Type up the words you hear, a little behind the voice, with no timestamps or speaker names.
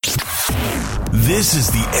This is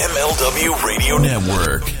the MLW Radio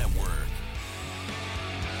Network.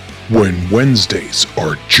 When Wednesdays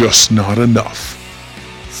are just not enough,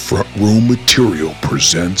 Front Row Material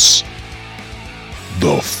presents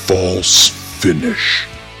The False Finish.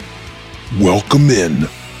 Welcome in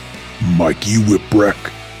Mikey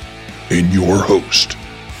Whipwreck and your host,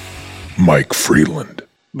 Mike Freeland. Let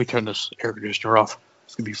me turn this air conditioner off.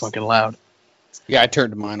 It's going to be fucking loud. Yeah, I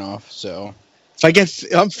turned mine off, so...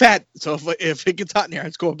 I'm fat, so if it gets hot in here,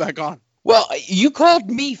 it's going back on. Well, you called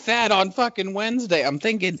me fat on fucking Wednesday. I'm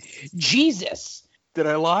thinking, Jesus. Did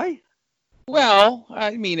I lie? Well,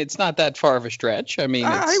 I mean, it's not that far of a stretch. I mean,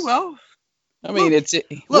 we're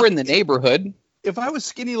in the neighborhood. If I was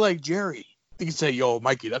skinny like Jerry, you could say, yo,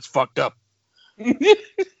 Mikey, that's fucked up.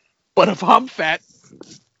 But if I'm fat,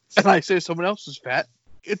 and I say someone else is fat,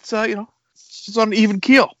 it's, it's just on an even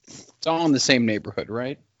keel. It's all in the same neighborhood,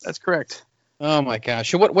 right? That's correct. Oh my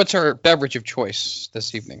gosh! So what's our beverage of choice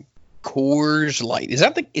this evening? Coors Light. Is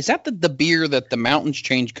that the beer that the mountains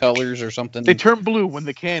change colors or something? They turn blue when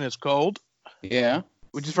the can is cold. Yeah,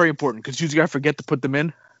 which is very important because usually I forget to put them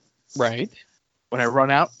in. Right. When I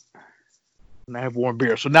run out, and I have warm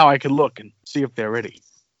beer, so now I can look and see if they're ready.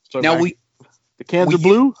 So now the cans are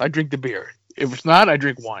blue. I drink the beer. If it's not, I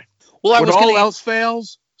drink wine. Well, when all else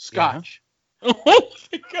fails, Scotch. Yeah. Oh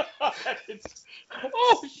my God!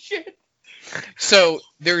 Oh shit! So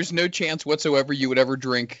there's no chance whatsoever you would ever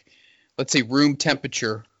drink, let's say, room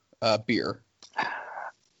temperature beer.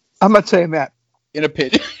 I'm not saying that. In a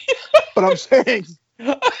pit. But I'm saying.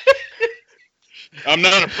 I'm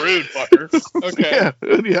not a prude, fucker. Okay.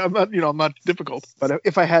 Yeah, I'm not difficult. But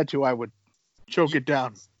if I had to, I would choke it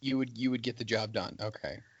down. You would get the job done.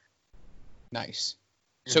 Okay. Nice.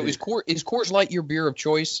 So is Coors Light your beer of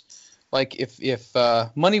choice? Like if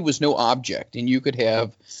money was no object and you could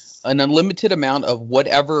have an unlimited amount of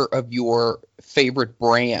whatever of your favorite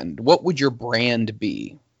brand, what would your brand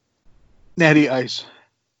be? Natty Ice.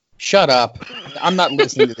 Shut up. I'm not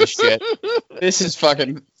listening to this shit. This is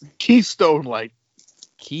fucking... Keystone Light.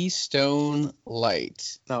 Keystone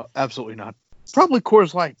Light. No, absolutely not. Probably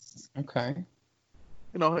Coors Light. Okay.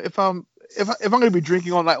 If I'm going to be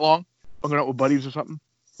drinking all night long, I'm going out with buddies or something,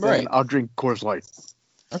 right? I'll drink Coors Light.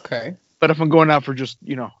 Okay. But if I'm going out for just,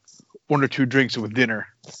 one or two drinks with dinner,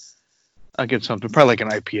 I'll get something, probably like an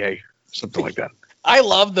IPA, something like that. I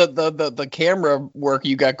love the camera work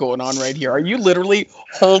you got going on right here. Are you literally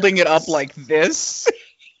holding it up like this?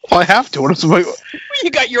 Well, I have to.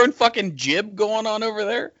 You got your own fucking jib going on over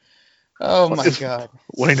there? Oh, my God.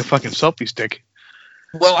 What ain't a fucking selfie stick?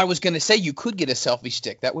 Well, I was going to say you could get a selfie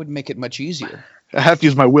stick. That would make it much easier. I have to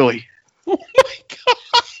use my willy. Oh, my God.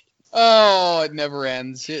 Oh, it never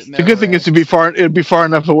ends. The good thing is it'd be far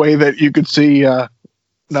enough away that you could see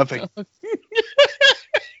nothing.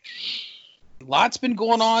 Lots been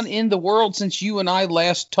going on in the world since you and I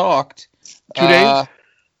last talked. 2 days?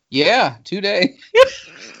 Yeah, 2 days.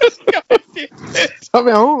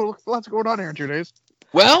 Lots going on here in 2 days.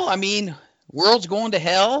 Well, I mean, world's going to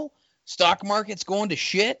hell. Stock market's going to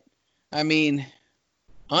shit. I mean,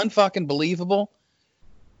 unfucking believable.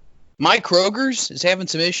 My Kroger's is having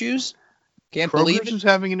some issues. Can't believe it. Kroger's is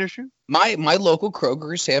having an issue? My local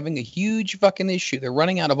Kroger is having a huge fucking issue. They're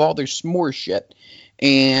running out of all their s'more shit.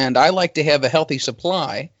 And I like to have a healthy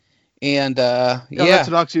supply. And, yeah. That's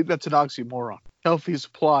an oxymoron. Healthy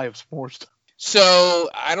supply of s'more stuff. So,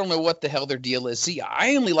 I don't know what the hell their deal is. See,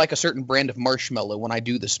 I only like a certain brand of marshmallow when I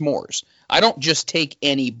do the s'mores. I don't just take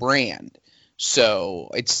any brand. So,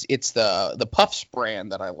 it's the Puffs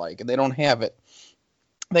brand that I like, and they don't have it.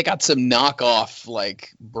 They got some knockoff,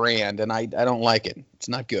 brand, and I don't like it. It's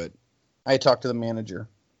not good. I talked to the manager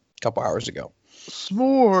a couple hours ago.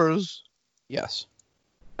 S'mores. Yes.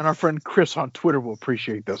 And our friend Chris on Twitter will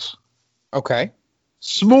appreciate this. Okay.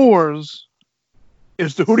 S'mores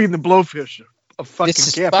is the Hootie and the Blowfish of fucking this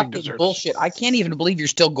is camping fucking desserts. Bullshit. I can't even believe you're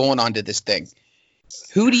still going on to this thing.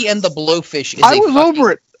 Hootie and the Blowfish is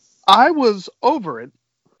over it. I was over it.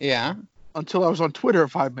 Yeah. Until I was on Twitter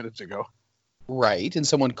 5 minutes ago. Right, and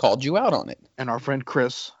someone called you out on it. And our friend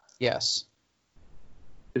Chris. Yes.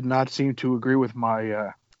 Did not seem to agree with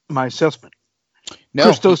my my assessment. No.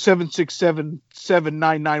 Christo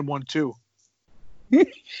 767-79912.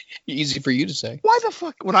 Easy for you to say. Why the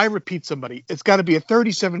fuck when I repeat somebody, it's got to be a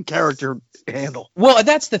 37 character handle? Well,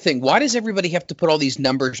 that's the thing. Why does everybody have to put all these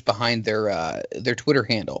numbers behind their Twitter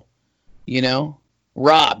handle?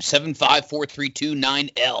 Rob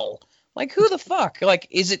 75432-9L. Like, who the fuck? Like,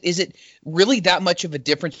 is it really that much of a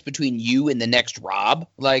difference between you and the next Rob?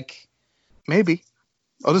 Like, maybe.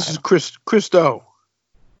 Oh, this is Christo.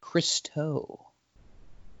 Christo.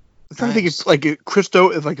 I'm trying to think. It's like Christo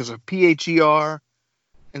is like a PHER,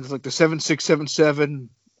 and it's like the 7677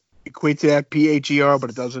 equates to that PHER, but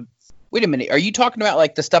it doesn't. Wait a minute. Are you talking about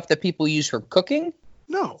like the stuff that people use for cooking?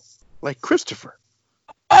 No, like Christopher.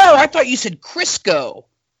 Oh, I thought you said Crisco.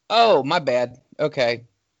 Oh, my bad. Okay.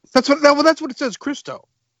 That's what it says, Christo,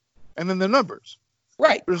 and then the numbers.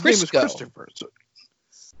 Right. But his name is Christopher. So.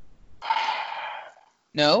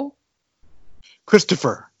 No.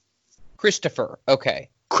 Christopher. Okay.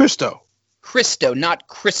 Christo, not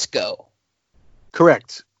Crisco.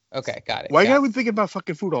 correct. Okay, got it. Why are we thinking about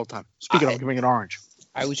fucking food all the time? Speaking of giving an orange.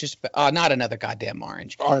 I was just not another goddamn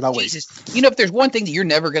orange. All right, I'll Jesus. Wait. If there's one thing that you're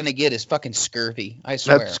never gonna get is fucking scurvy. I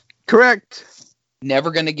swear. That's correct.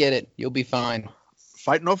 Never gonna get it. You'll be fine.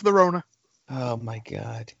 Fighting off the Rona. Oh my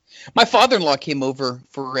God. My father-in-law came over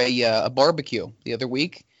for a barbecue the other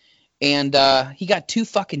week, and he got 2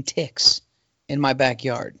 fucking ticks in my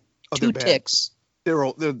backyard. 2 ticks.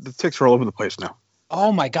 The ticks are all over the place now.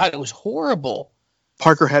 Oh my God, it was horrible.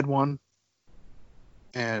 Parker had one,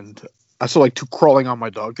 and I saw like 2 crawling on my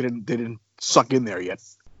dog. They didn't suck in there yet.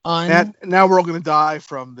 Now we're all gonna die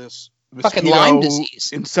from this fucking Lyme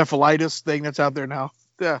disease, encephalitis thing that's out there now.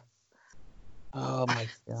 Yeah. Oh my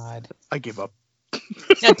God. I give up.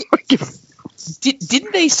 Now,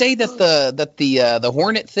 didn't they say that the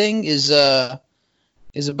hornet thing is a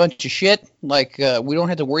bunch of shit? Like we don't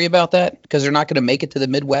have to worry about that because they're not going to make it to the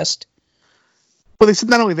Midwest. Well, they said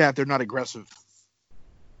not only that, they're not aggressive.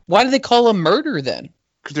 Why do they call them murder then?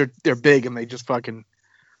 Because they're big and they just fuck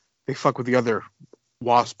with the other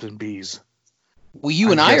wasps and bees. Well,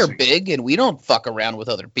 you and I are big and we don't fuck around with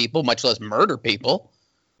other people, much less murder people.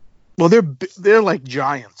 Well, they're like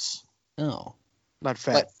giants. Oh, not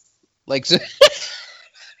fat. Like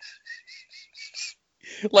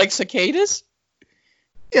like cicadas?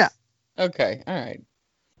 Yeah. Okay. All right.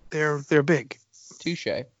 They're big. Touche.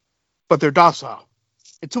 But they're docile.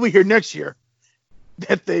 Until we hear next year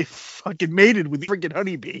that they fucking mated with the freaking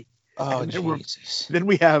honeybee. Oh, Jesus. Then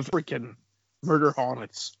we have freaking murder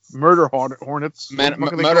hornets. Murder hornets.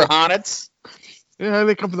 Murder hornets? Yeah,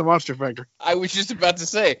 they come from the Monster Factory. I was just about to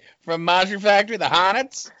say, from Monster Factory, the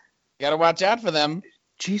hornets. Gotta watch out for them.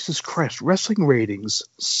 Jesus Christ, wrestling ratings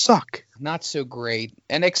suck. Not so great.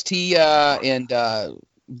 NXT and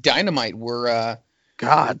Dynamite were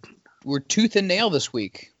tooth and nail this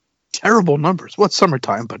week. Terrible numbers. Well, it's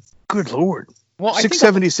summertime, but good Lord. Well,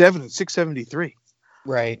 677 and 673.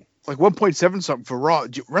 Right. Like 1.7 something for Raw.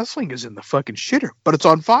 Wrestling is in the fucking shitter, but it's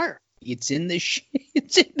on fire. It's in the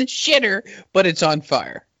shitter, but it's on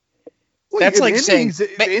fire. Well, that's like saying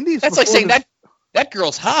that that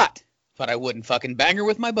girl's hot, but I wouldn't fucking bang her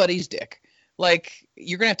with my buddy's dick. Like,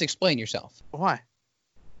 you're gonna have to explain yourself. Why?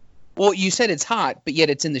 Well, you said it's hot, but yet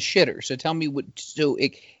it's in the shitter. So tell me what. So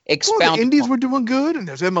expound. Well, the Indies were doing good, and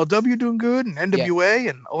there's MLW doing good, and NWA,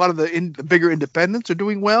 and a lot of the bigger independents are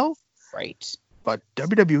doing well. Right. But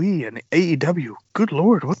WWE and AEW, good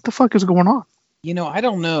Lord, what the fuck is going on? I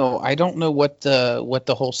don't know. I don't know what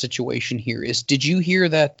the whole situation here is. Did you hear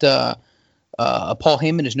that Paul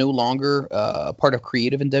Heyman is no longer a part of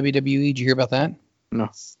creative in WWE? Did you hear about that? No.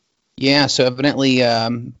 Yeah. So evidently,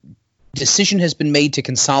 decision has been made to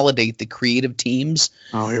consolidate the creative teams.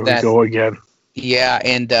 Oh, here we go again. Yeah,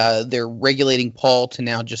 and they're regulating Paul to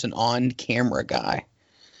now just an on-camera guy.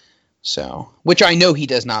 So, which I know he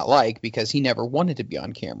does not like because he never wanted to be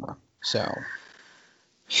on camera. So,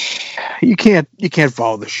 you can't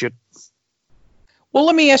follow this shit. Well,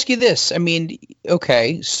 let me ask you this. I mean,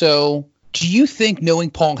 okay, so do you think, knowing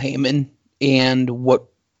Paul Heyman and what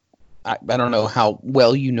I don't know how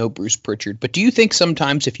well you know Bruce Pritchard, but do you think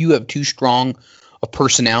sometimes if you have too strong of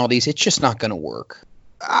personalities, it's just not going to work?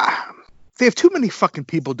 They have too many fucking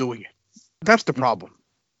people doing it. That's the problem.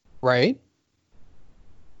 Right.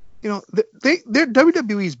 Their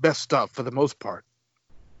WWE's best stuff, for the most part,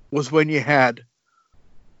 was when you had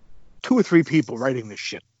 2 or 3 people writing this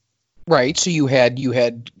shit. Right. So you had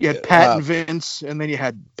Pat and Vince, and then you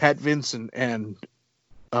had Pat, Vince, and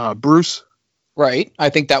Bruce. Right. I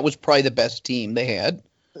think that was probably the best team they had.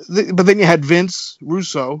 But then you had Vince,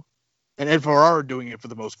 Russo, and Ed Ferrara doing it for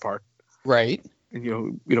the most part. Right.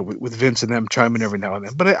 And with Vince and them chiming every now and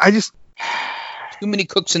then. But I just too many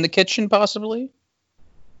cooks in the kitchen, possibly.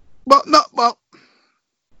 Well, no. Well, all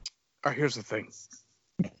right, here's the thing.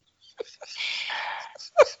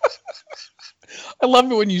 I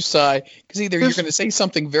love it when you sigh, because either you're going to say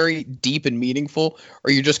something very deep and meaningful,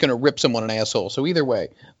 or you're just going to rip someone an asshole. So either way,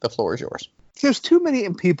 the floor is yours. There's too many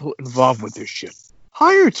people involved with this shit.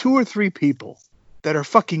 Hire 2 or 3 people that are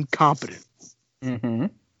fucking competent. Mm-hmm.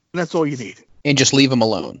 And that's all you need. And just leave them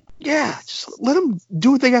alone. Yeah, just let them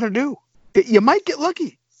do what they got to do. You might get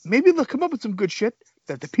lucky. maybe they'll come up with some good shit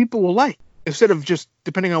that the people will like, instead of just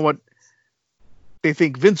depending on what they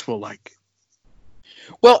think Vince will like.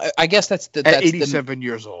 Well, I guess that's at 87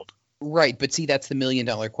 years old. Right, but see, that's the $1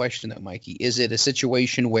 million question, though, Mikey. Is it a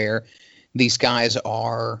situation where these guys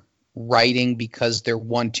are writing because they're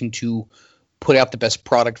wanting to put out the best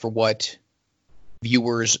product for what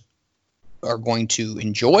viewers are going to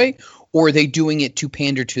enjoy, or are they doing it to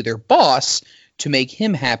pander to their boss to make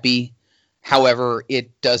him happy? However,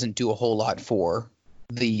 it doesn't do a whole lot for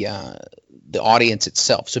the audience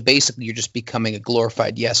itself. So basically, you're just becoming a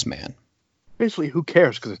glorified yes man. Basically, who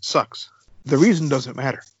cares? Because it sucks. The reason doesn't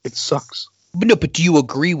matter. It sucks. But do you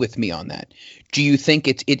agree with me on that? Do you think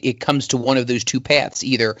it comes to one of those two paths?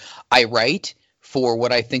 Either I write for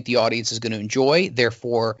what I think the audience is going to enjoy,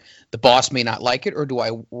 therefore the boss may not like it, or do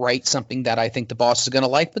I write something that I think the boss is going to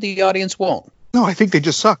like, but the audience won't? No, I think they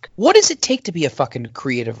just suck. What does it take to be a fucking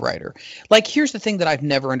creative writer? Like, here's the thing that I've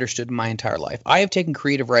never understood in my entire life. I have taken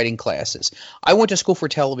creative writing classes. I went to school for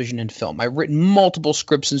television and film. I've written multiple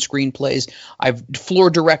scripts and screenplays. I've floor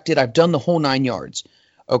directed. I've done the whole 9 yards.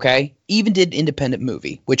 Okay? Even did independent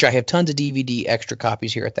movie, which I have tons of DVD extra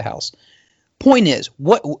copies here at the house. Point is,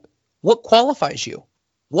 what qualifies you?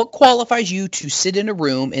 What qualifies you to sit in a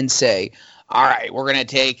room and say, all right, we're going to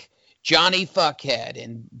take Johnny Fuckhead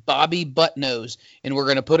and Bobby Buttnose, and we're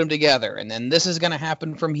going to put them together, and then this is going to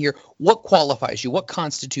happen from here. What qualifies you? What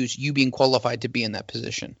constitutes you being qualified to be in that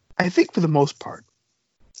position? I think for the most part,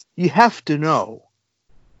 you have to know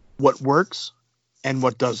what works and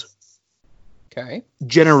what doesn't. Okay.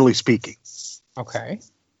 Generally speaking. Okay.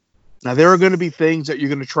 Now, there are going to be things that you're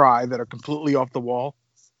going to try that are completely off the wall,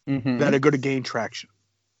 that are going to gain traction,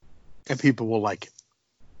 and people will like it.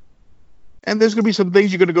 And there's going to be some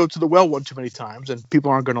things you're going to go to the well one too many times, and people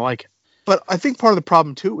aren't going to like it. But I think part of the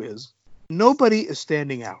problem, too, is nobody is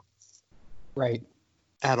standing out. Right.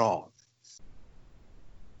 At all.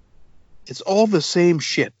 It's all the same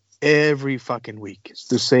shit every fucking week. It's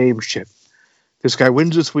the same shit. This guy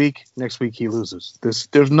wins this week, next week he loses.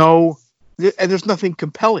 There's nothing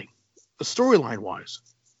compelling, storyline-wise,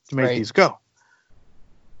 to make these go.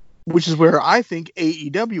 Which is where I think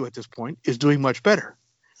AEW at this point is doing much better.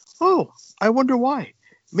 Oh, I wonder why.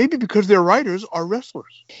 Maybe because their writers are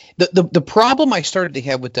wrestlers. The problem I started to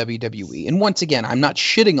have with WWE, and once again, I'm not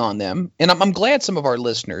shitting on them, and I'm glad some of our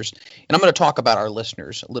listeners, and I'm going to talk about our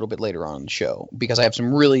listeners a little bit later on in the show, because I have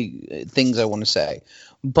some really things I want to say.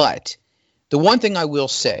 But the one thing I will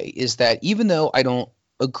say is that even though I don't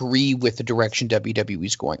agree with the direction WWE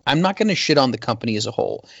is going, I'm not going to shit on the company as a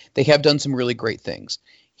whole. They have done some really great things.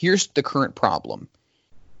 Here's the current problem.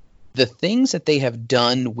 The things that they have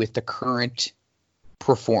done with the current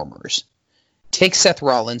performers. Take Seth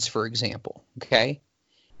Rollins, for example, okay?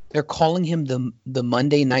 They're calling him the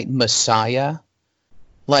Monday Night Messiah.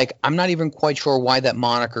 Like, I'm not even quite sure why that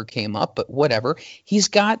moniker came up, but whatever. He's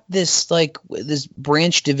got this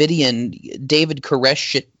Branch Davidian David Koresh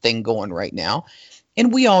shit thing going right now.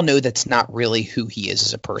 And we all know that's not really who he is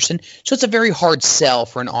as a person. So it's a very hard sell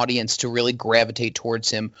for an audience to really gravitate towards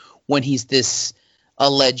him when he's this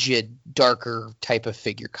alleged darker type of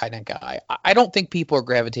figure kind of guy. I don't think people are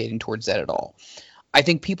gravitating towards that at all. I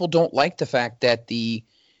think people don't like the fact that the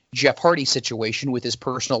Jeff Hardy situation with his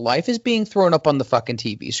personal life is being thrown up on the fucking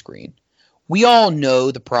TV screen. We all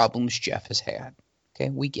know the problems Jeff has had. Okay,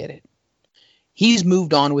 we get it. He's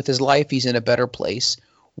moved on with his life. He's in a better place.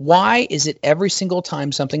 Why is it every single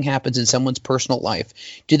time something happens in someone's personal life,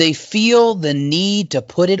 do they feel the need to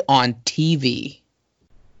put it on TV?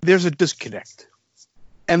 There's a disconnect.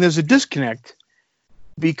 And there's a disconnect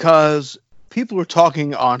because people are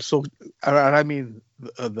talking on,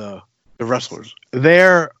 the wrestlers.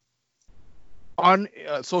 They're on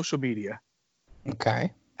social media.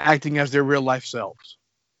 Okay. Acting as their real life selves.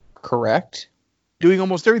 Correct. Doing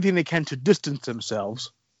almost everything they can to distance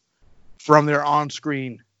themselves from their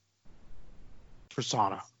on-screen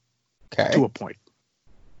persona. Okay. To a point.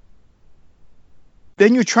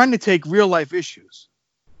 Then you're trying to take real life issues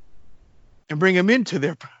and bring them into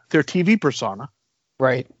their TV persona.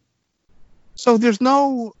 Right. So there's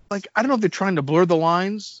no, I don't know if they're trying to blur the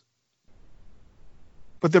lines,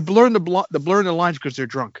 but they're blurring the lines because they're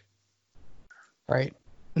drunk. Right.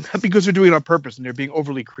 Not because they're doing it on purpose and they're being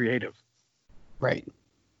overly creative. Right.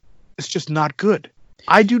 It's just not good.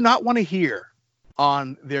 I do not want to hear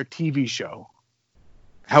on their TV show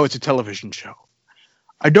how it's a television show.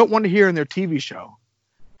 I don't want to hear in their TV show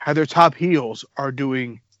how their top heels are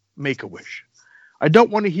doing Make-A-Wish. I don't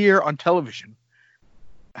want to hear on television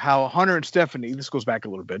how Hunter and Stephanie, this goes back a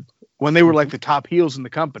little bit, when they were like the top heels in the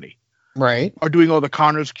company, right, are doing all the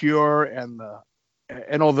Connor's Cure and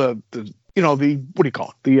all the you know, the what do you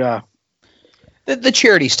call it? The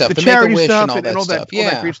charity stuff, The the charity Make-A-Wish stuff and all that stuff. all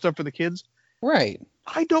that great stuff for the kids. Right.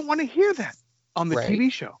 I don't want to hear that on the Right.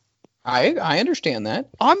 TV show. I understand that.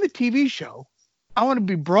 On the TV show, I want to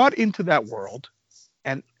be brought into that world,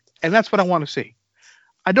 and that's what I want to see.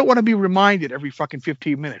 I don't want to be reminded every fucking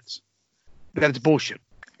 15 minutes that it's bullshit.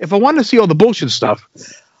 If I want to see all the bullshit stuff,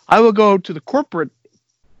 I will go to the corporate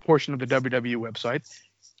portion of the WWE website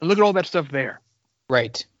and look at all that stuff there.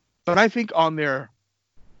 Right. But I think on their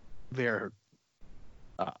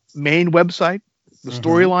main website, the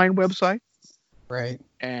storyline website, right,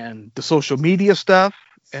 and the social media stuff,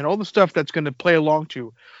 and all the stuff that's going to play along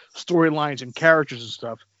to storylines and characters and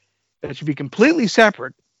stuff, that should be completely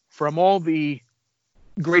separate from all the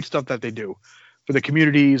great stuff that they do for the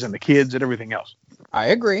communities and the kids and everything else. I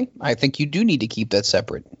agree. I think you do need to keep that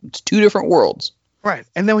separate. It's two different worlds. Right.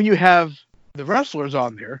 And then when you have the wrestlers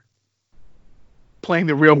on there playing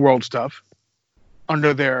the real world stuff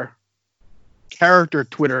under their character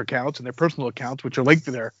Twitter accounts and their personal accounts, which are linked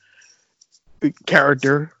to their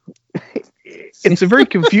character, it's a very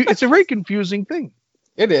confusing thing.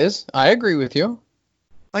 It is. I agree with you.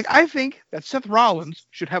 Like, I think that Seth Rollins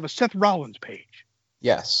should have a Seth Rollins page.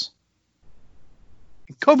 Yes.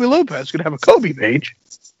 And Kobe Lopez could have a Kobe page.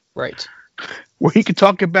 Right. Where he could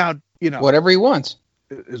talk about, you know, whatever he wants.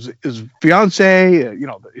 His fiance, you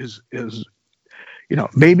know, his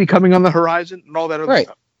baby coming on the horizon and all that other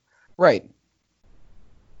stuff. Right.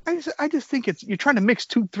 I just think you're trying to mix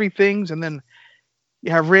 2-3 things, and then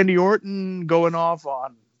you have Randy Orton going off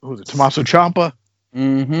on Tommaso Ciampa.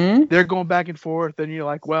 Mm-hmm. They're going back and forth, and you're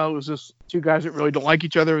like, well, is this two guys that really don't like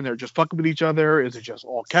each other and they're just fucking with each other? Is it just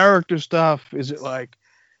all character stuff? Is it like,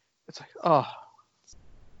 it's like, oh.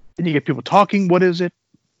 Then you get people talking. What is it?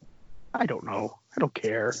 I don't know. I don't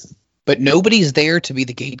care. But nobody's there to be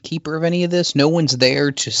the gatekeeper of any of this. No one's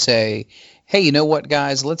there to say, hey, you know what,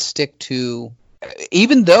 guys, let's stick to...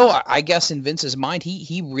 Even though I guess in Vince's mind,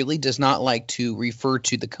 he really does not like to refer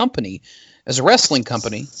to the company as a wrestling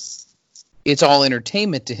company. It's all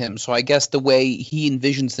entertainment to him. So I guess the way he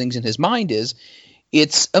envisions things in his mind is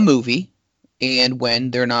it's a movie, and when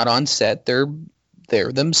they're not on set, they're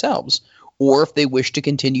themselves. Or if they wish to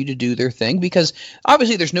continue to do their thing, because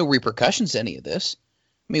obviously there's no repercussions to any of this.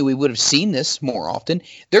 I mean, we would have seen this more often.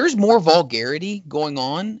 There's more vulgarity going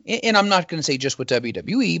on, and I'm not going to say just with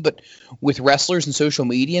WWE, but with wrestlers and social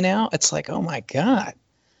media now, it's like, oh my God.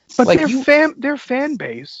 But like their fan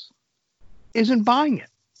base isn't buying it.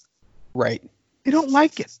 Right. They don't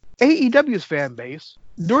like it. AEW's fan base,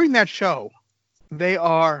 during that show, they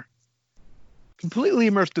are completely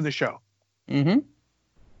immersed in the show. Mm-hmm.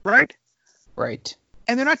 Right? Right.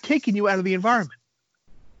 And they're not taking you out of the environment.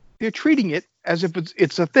 They're treating it as if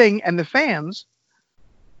it's a thing, and the fans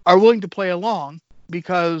are willing to play along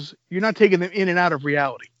because you're not taking them in and out of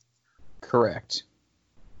reality. Correct.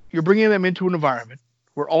 You're bringing them into an environment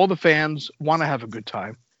where all the fans want to have a good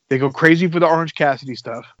time. They go crazy for the Orange Cassidy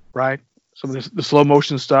stuff, right? Some of the slow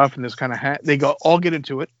motion stuff and this kind of they all get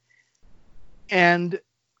into it, and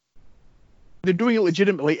they're doing it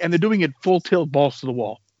legitimately, and they're doing it full tilt, balls to the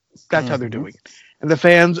wall. That's how they're doing it, and the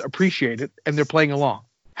fans appreciate it, and they're playing along.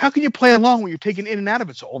 How can you play along when you're taken in and out of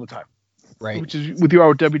it all the time? Right. Which is with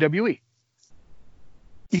your WWE.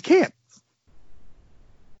 You can't.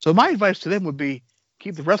 So my advice to them would be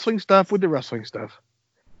keep the wrestling stuff with the wrestling stuff.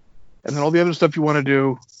 And then all the other stuff you want to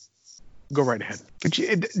do, go right ahead. But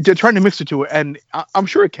they're trying to mix the two, and I'm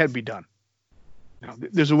sure it can be done. You know,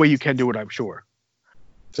 there's a way you can do it, I'm sure.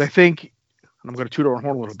 Because I think, and I'm going to toot our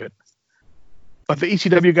horn a little bit, but the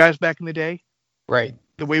ECW guys back in the day, right,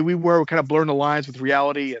 the way we kind of blurring the lines with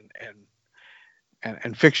reality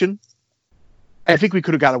and fiction. I think we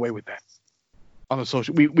could have got away with that on the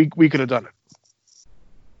social. We could have done it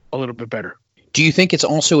a little bit better. Do you think it's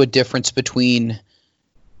also a difference between?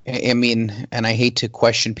 I mean, and I hate to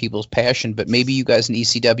question people's passion, but maybe you guys in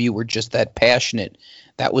ECW were just that passionate.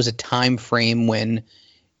 That was a time frame when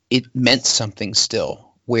it meant something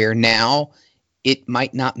still, where now it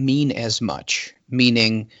might not mean as much.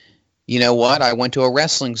 Meaning, you know what? I went to a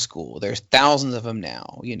wrestling school. There's thousands of them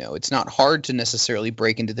now. You know, it's not hard to necessarily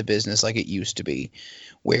break into the business like it used to be,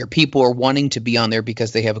 where people are wanting to be on there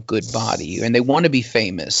because they have a good body and they want to be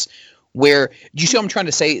famous. Where, do you see what I'm trying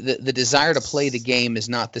to say? The desire to play the game is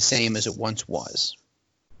not the same as it once was.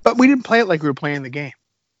 But we didn't play it like we were playing the game.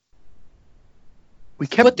 We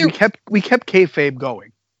kept kayfabe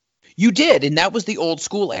going. You did, and that was the old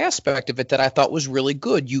school aspect of it that I thought was really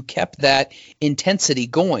good. You kept that intensity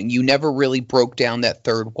going. You never really broke down that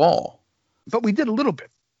third wall. But we did a little bit.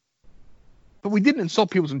 But we didn't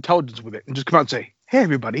insult people's intelligence with it and just come out and say, hey,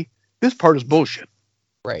 everybody, this part is bullshit.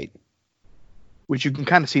 Right. which you can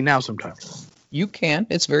kind of see now sometimes. You can.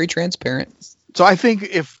 It's very transparent. So I think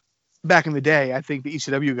if back in the day, I think the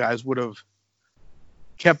ECW guys would have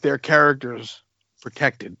kept their characters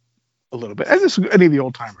protected a little bit. As any of the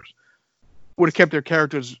old timers would have kept their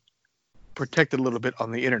characters protected a little bit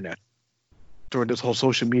on the internet during this whole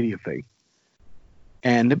social media thing.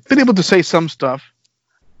 And been able to say some stuff,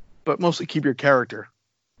 but mostly keep your character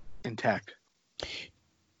intact.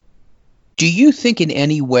 Do you think in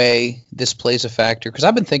any way this plays a factor? Because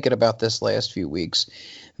I've been thinking about this last few weeks,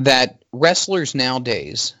 that wrestlers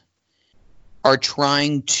nowadays are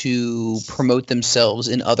trying to promote themselves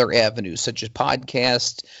in other avenues, such as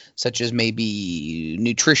podcasts, such as maybe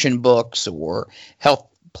nutrition books or health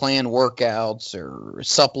plan workouts or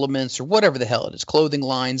supplements or whatever the hell it is, clothing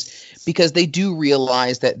lines, because they do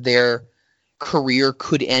realize that their career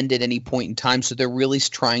could end at any point in time. So they're really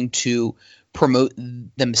trying to promote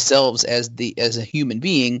themselves as a human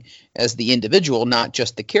being, as the individual, not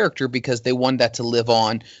just the character, because they want that to live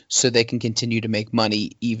on so they can continue to make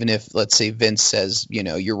money, even if, let's say, Vince says,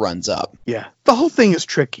 your run's up. Yeah. The whole thing is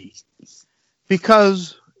tricky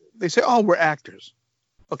because they say, oh, we're actors.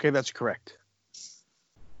 Okay, that's correct.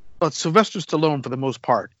 But Sylvester Stallone, for the most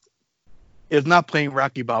part, is not playing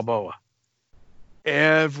Rocky Balboa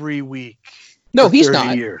every week. No, he's 30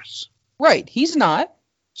 not. Years. Right, he's not.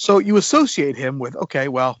 So you associate him with, okay,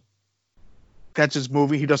 well, that's his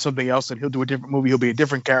movie. He does something else, and he'll do a different movie. He'll be a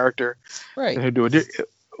different character. Right. And he'll do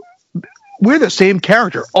we're the same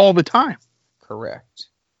character all the time. Correct.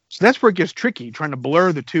 So that's where it gets tricky, trying to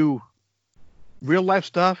blur the two real life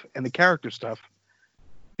stuff and the character stuff,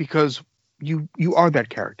 because you are that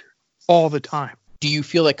character all the time. Do you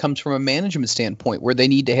feel that comes from a management standpoint where they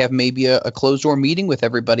need to have maybe a closed door meeting with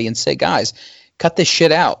everybody and say, guys, cut this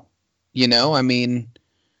shit out?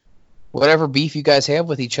 Whatever beef you guys have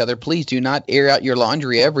with each other, please do not air out your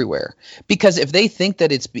laundry everywhere. Because if they think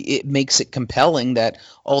that it makes it compelling that,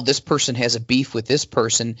 oh, this person has a beef with this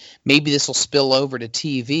person, maybe this will spill over to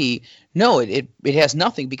TV. No, it has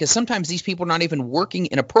nothing, because sometimes these people are not even working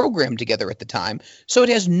in a program together at the time, so it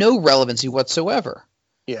has no relevancy whatsoever.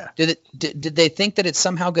 Yeah. Did they think that it's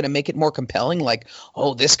somehow going to make it more compelling? Like,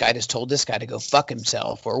 oh, this guy just told this guy to go fuck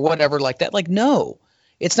himself or whatever like that. Like, no,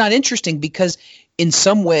 it's not interesting, because in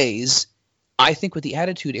some ways, I think with the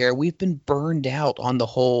Attitude Era, we've been burned out on the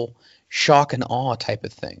whole shock and awe type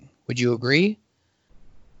of thing. Would you agree?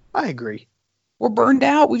 I agree. We're burned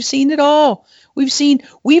out. We've seen it all.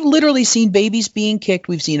 We've literally seen babies being kicked.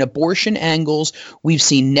 We've seen abortion angles. We've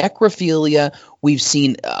seen necrophilia. We've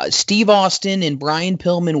seen Steve Austin and Brian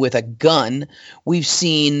Pillman with a gun. We've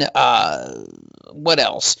seen, what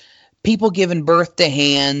else? People giving birth to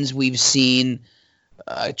hands. We've seen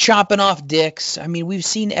chopping off dicks. I mean, we've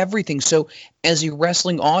seen everything. So as a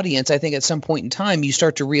wrestling audience, I think at some point in time, you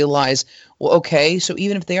start to realize, well, okay, so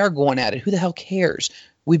even if they are going at it, who the hell cares?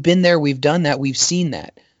 We've been there. We've done that. We've seen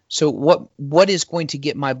that. So what is going to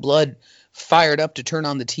get my blood fired up to turn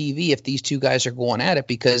on the TV if these two guys are going at it?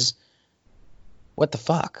 Because what the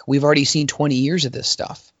fuck? We've already seen 20 years of this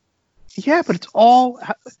stuff. Yeah, but it's all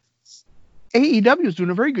AEW is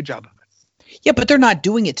doing a very good job of it. Yeah, but they're not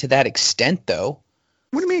doing it to that extent, though.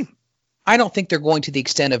 What do you mean? I don't think they're going to the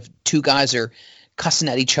extent of two guys are cussing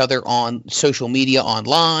at each other on social media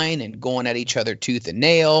online and going at each other tooth and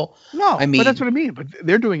nail. No, I mean, but that's what I mean. But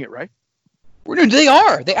they're doing it right. They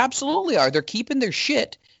are. They absolutely are. They're keeping their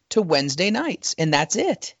shit to Wednesday nights, and that's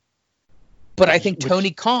it. But I think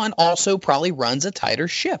Tony Khan also probably runs a tighter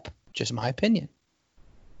ship. Just my opinion.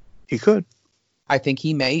 He could. I think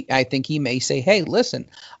he may say, hey, listen,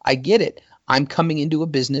 I get it. I'm coming into a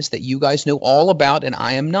business that you guys know all about, and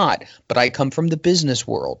I am not. But I come from the business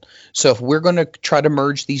world. So if we're going to try to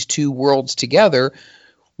merge these two worlds together,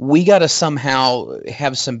 we got to somehow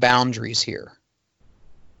have some boundaries here.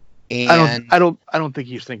 And I don't think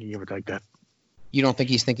he's thinking of it like that. You don't think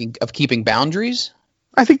he's thinking of keeping boundaries?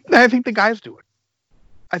 I think the guys do it.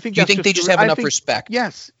 I think. Do you think they just have enough respect?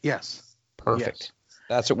 Yes. Perfect. Yes.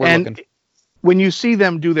 That's what we're looking for. When you see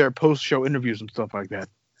them do their post-show interviews and stuff like that,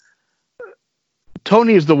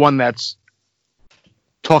 Tony is the one that's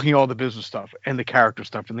talking all the business stuff and the character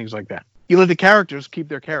stuff and things like that. You let the characters keep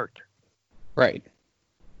their character. Right.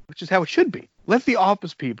 Which is how it should be. Let the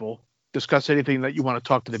office people discuss anything that you want to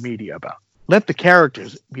talk to the media about. Let the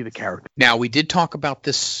characters be the characters. Now, we did talk about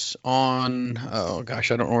this on, I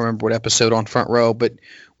don't remember what episode on Front Row, but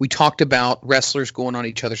we talked about wrestlers going on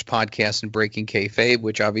each other's podcasts and breaking kayfabe,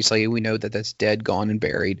 which obviously we know that that's dead, gone, and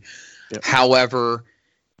buried. Yep. However,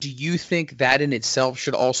 do you think that in itself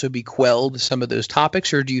should also be quelled, some of those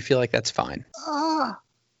topics, or do you feel like that's fine?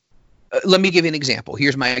 Let me give you an example.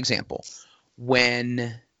 Here's my example.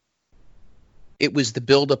 When it was the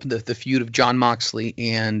build up, the feud of Jon Moxley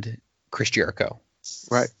and Chris Jericho.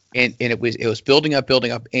 Right. And it was building up,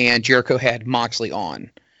 and Jericho had Moxley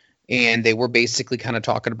on. And they were basically kind of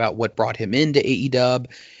talking about what brought him into AEW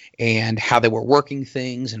and how they were working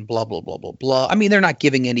things and blah, blah, blah, blah, blah. I mean, they're not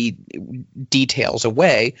giving any details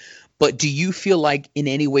away, but do you feel like in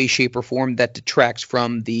any way, shape, or form that detracts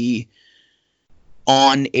from the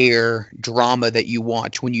on-air drama that you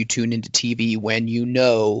watch when you tune into TV, when you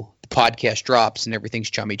know the podcast drops and everything's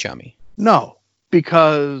chummy? No,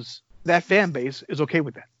 because that fan base is okay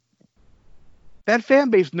with that. That fan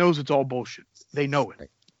base knows it's all bullshit. They know it. Right.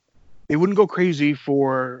 They wouldn't go crazy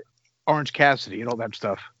for Orange Cassidy and all that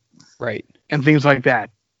stuff. Right. And things like that.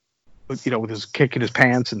 With his kick in his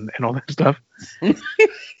pants and all that stuff.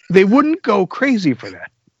 They wouldn't go crazy for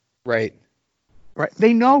that. Right. Right.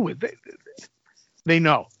 They know it. They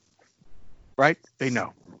know. Right? They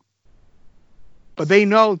know. But they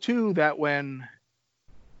know, too, that when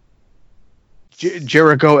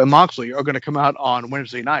Jericho and Moxley are going to come out on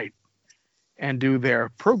Wednesday night and do their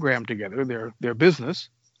program together, their business,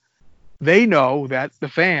 they know that the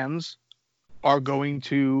fans are going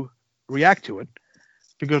to react to it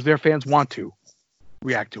because their fans want to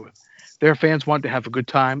react to it. Their fans want to have a good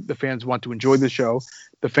time. The fans want to enjoy the show.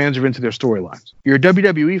 The fans are into their storylines. Your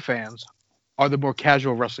WWE fans are the more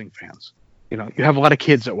casual wrestling fans. You have a lot of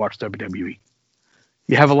kids that watch WWE.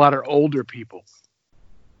 You have a lot of older people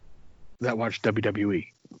that watch WWE.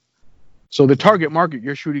 So the target market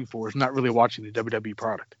you're shooting for is not really watching the WWE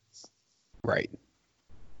product. Right.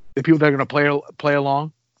 The people that are going to play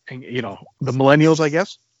along, and the millennials, I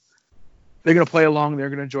guess, they're going to play along. They're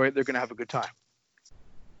going to enjoy it. They're going to have a good time.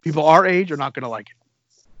 People our age are not going to like it.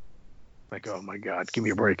 Like, oh my God, give me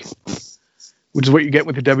a break. Which is what you get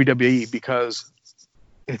with the WWE, because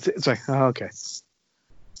it's like, oh, okay.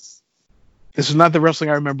 This is not the wrestling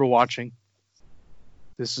I remember watching.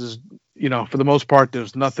 This is, for the most part,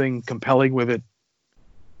 there's nothing compelling with it.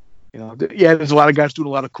 There's a lot of guys doing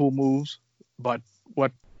a lot of cool moves, but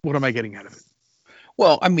what am I getting out of it?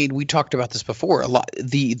 Well, I mean, we talked about this before. A lot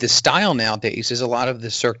the style nowadays is a lot of the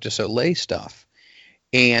Cirque du Soleil stuff.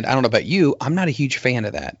 And I don't know about you, I'm not a huge fan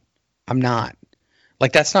of that. I'm not.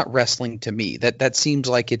 Like, that's not wrestling to me. That seems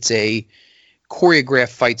like it's a choreographed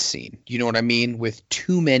fight scene. You know what I mean? With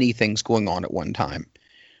too many things going on at one time.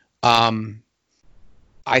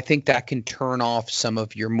 I think that can turn off some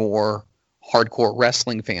of your more hardcore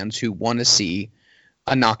wrestling fans who want to see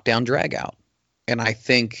a knockdown drag out. And I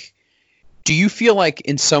think, do you feel like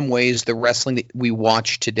in some ways the wrestling that we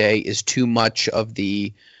watch today is too much of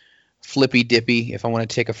the flippy dippy, if I want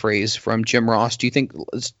to take a phrase from Jim Ross? Do you think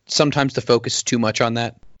sometimes the focus is too much on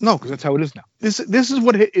that? No, because that's how it is now. This is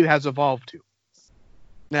what it has evolved to.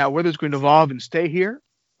 Now, whether it's going to evolve and stay here,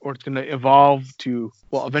 or it's going to evolve to,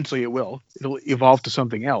 well, eventually it will. It'll evolve to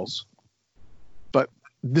something else. But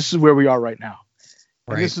this is where we are right now.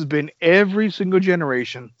 And Right. this has been every single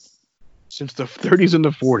generation since the 30s and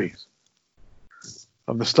the 40s.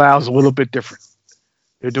 Of the styles a little bit different.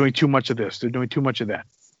 They're doing too much of this. They're doing too much of that.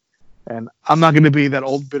 And I'm not going to be that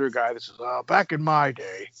old bitter guy that says, oh, back in my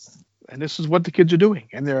day. And this is what the kids are doing.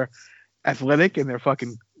 And they're athletic and they're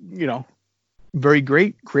fucking, very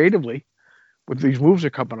great creatively with these moves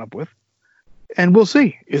they're coming up with. And we'll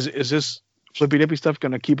see. Is this flippy dippy stuff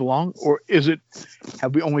going to keep along? Or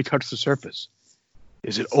have we only touched the surface?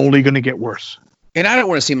 Is it only going to get worse? And I don't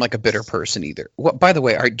want to seem like a bitter person either. By the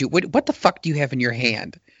way, what the fuck do you have in your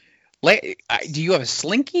hand? Do you have a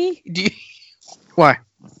slinky? Why?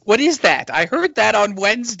 What is that? I heard that on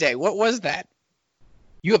Wednesday. What was that?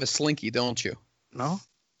 You have a slinky, don't you? No?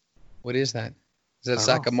 What is that? Is that a I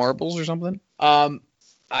sack don't of marbles or something? I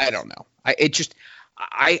don't know.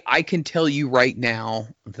 I can tell you right now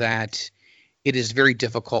that it is very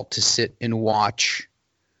difficult to sit and watch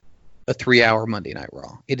a 3-hour Monday Night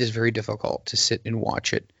Raw. It is very difficult to sit and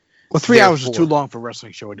watch it. Well, 3 hours is too long for a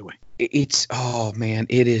wrestling show anyway. Oh man,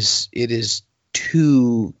 it is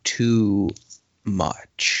too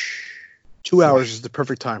much. 2 hours is the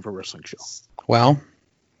perfect time for a wrestling show. Well,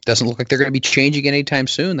 doesn't look like they're going to be changing anytime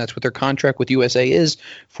soon. That's what their contract with USA is,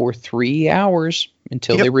 for 3 hours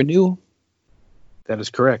until they renew. That is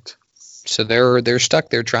correct. So they're stuck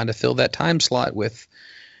there trying to fill that time slot with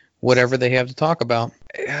whatever they have to talk about.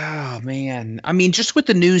 Oh man, I mean, just with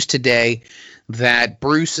the news today that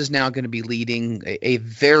Bruce is now going to be leading a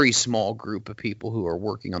very small group of people who are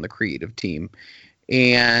working on the creative team,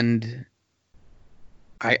 and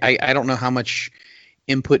I don't know how much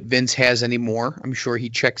input Vince has anymore. I'm sure he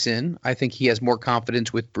checks in. I think he has more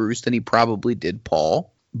confidence with Bruce than he probably did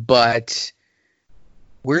Paul. But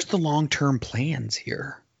where's the long-term plans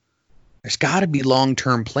here? There's got to be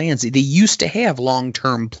long-term plans. They used to have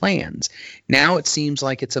long-term plans. Now it seems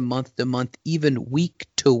like it's a month-to-month, even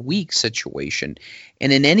week-to-week situation.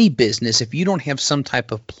 And in any business, if you don't have some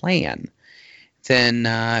type of plan,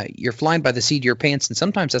 then you're flying by the seat of your pants, and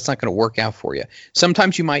sometimes that's not going to work out for you.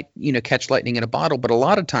 Sometimes you might, catch lightning in a bottle, but a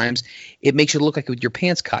lot of times it makes you look like with your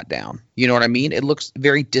pants caught down. You know what I mean? It looks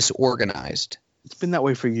very disorganized. It's been that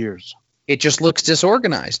way for years. It just looks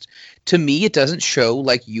disorganized. To me, it doesn't show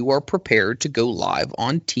like you are prepared to go live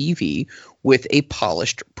on TV with a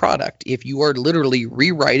polished product. If you are literally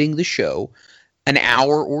rewriting the show an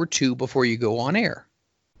hour or two before you go on air.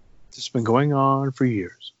 It's been going on for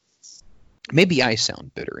years. Maybe I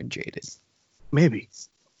sound bitter and jaded. Maybe.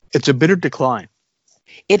 It's a bitter decline.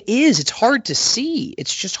 It is. It's hard to see.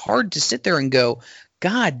 It's just hard to sit there and go,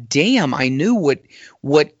 God damn, I knew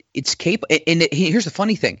what it's capable. And here's the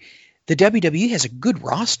funny thing. The WWE has a good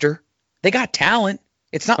roster. They got talent.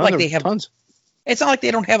 It's not like they have tons. It's not like they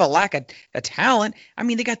don't have a lack of talent. I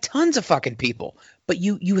mean, they got tons of fucking people. But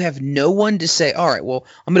you have no one to say, all right, well,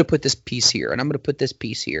 I'm going to put this piece here, and I'm going to put this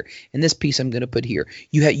piece here, and this piece I'm going to put here.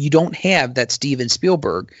 You don't have that Steven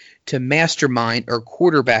Spielberg to mastermind or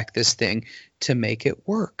quarterback this thing to make it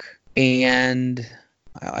work. And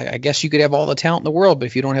I guess you could have all the talent in the world, but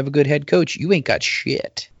if you don't have a good head coach, you ain't got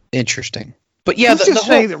shit. Interesting. But yeah, let's just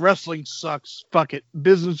say that wrestling sucks. Fuck it.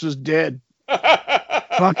 Business is dead.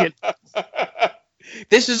 Fuck it.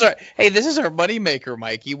 This is our moneymaker,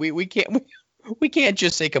 Mikey. We can't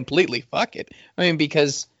just say completely fuck it. I mean,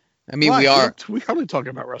 because we are. We hardly talk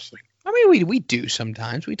about wrestling. I mean, we do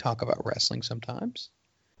sometimes. We talk about wrestling sometimes.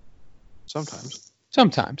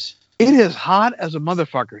 Sometimes. It is hot as a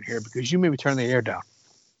motherfucker in here because you made me turn the air down.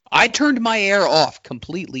 I turned my air off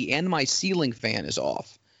completely, and my ceiling fan is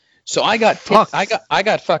off. So I got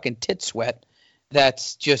fucking tit sweat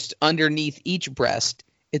that's just underneath each breast.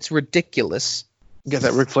 It's ridiculous. You got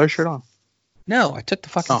that Ric Flair shirt on? No, I took the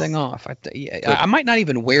fucking thing off. I might not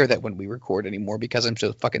even wear that when we record anymore because I'm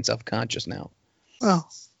so fucking self-conscious now. Well,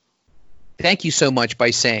 thank you so much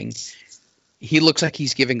by saying he looks like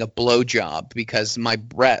he's giving a blowjob because my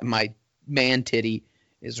man titty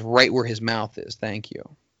is right where his mouth is. Thank you.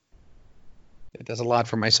 It does a lot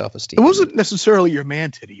for my self-esteem. It wasn't necessarily your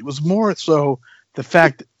man titty. It was more so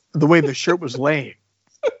the way the shirt was laying.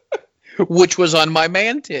 Which was on my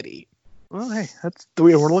man titty. Well, hey, that's the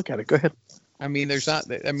way I want to look at it. Go ahead. I mean, there's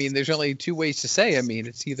only two ways to say. I mean,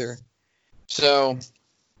 it's either. So,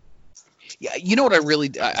 yeah, you know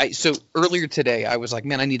what so earlier today, I was like,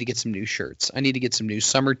 man, I need to get some new shirts. I need to get some new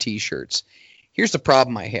summer T-shirts. Here's the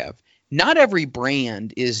problem I have. Not every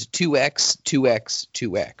brand is 2X, 2X,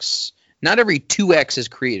 2X. Not every 2X is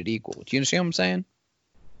created equal. Do you understand what I'm saying?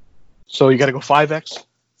 So you got to go 5X?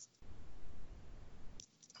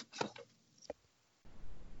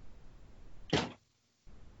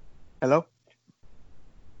 Hello?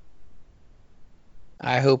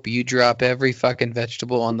 I hope you drop every fucking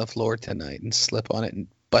vegetable on the floor tonight and slip on it and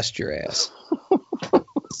bust your ass.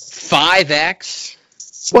 5X?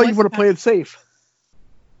 Well, you want to play it safe.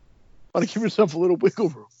 Want to give yourself a little wiggle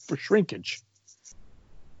room for shrinkage.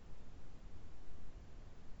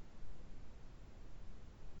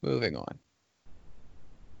 Moving on.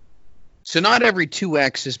 So not every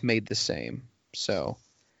 2X is made the same. So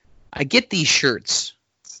I get these shirts.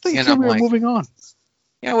 I think we're moving on.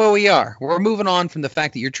 Yeah, well, we are. We're moving on from the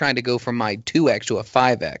fact that you're trying to go from my 2X to a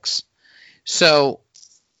 5X. So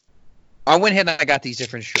I went ahead and I got these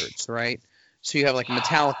different shirts, right? So you have like a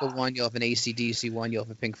Metallica one, you'll have an AC/DC one, you'll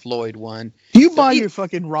have a Pink Floyd one. Do you buy your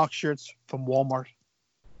fucking rock shirts from Walmart?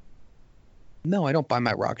 No, I don't buy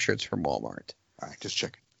my rock shirts from Walmart. All right, just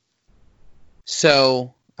checking.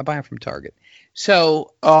 So I buy them from Target.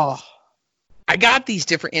 So I got these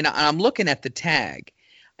different, and I'm looking at the tag,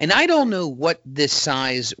 and I don't know what this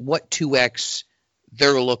size, what 2X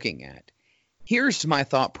they're looking at. Here's my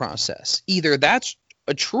thought process. Either that's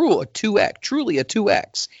truly a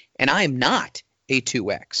 2X, and I am not a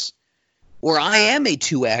 2X, or I am a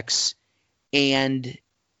 2X, and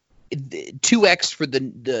 2X for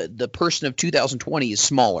the person of 2020 is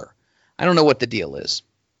smaller. I don't know what the deal is.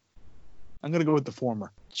 I'm going to go with the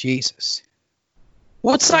former. Jesus.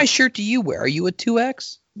 What size shirt do you wear? Are you a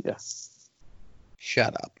 2X? Yes.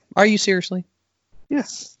 Shut up. Are you seriously?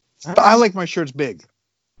 Yes. But I like my shirts big.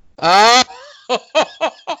 You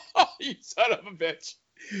son of a bitch.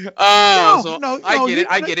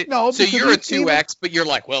 I get it. No, so you're a 2X, but you're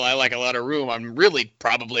like, well, I like a lot of room. I'm really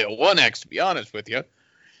probably a 1X, to be honest with you.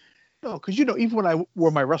 No, because, even when I wore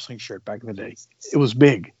my wrestling shirt back in the day, it was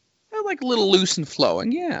big. I like a little loose and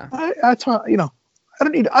flowing, yeah. I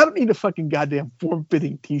don't need a fucking goddamn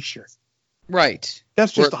form-fitting T-shirt. Right.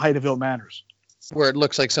 That's just the height of ill manners. Where it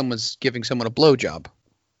looks like someone's giving someone a blowjob.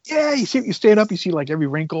 Yeah, you stand up, you see like every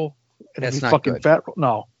wrinkle and That's every not fucking good. fat.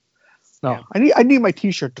 No. Yeah. I need my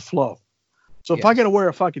t-shirt to flow. So if Yes. I got to wear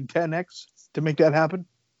a fucking 10X to make that happen,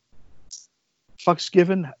 fuck's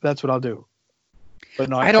given, that's what I'll do. But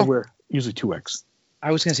no, I wear usually 2X.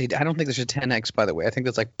 I was going to say, I don't think there's a 10X, by the way. I think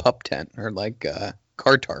that's like pup tent or like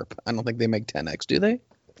car tarp. I don't think they make 10X, do they?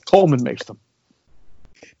 Coleman makes them.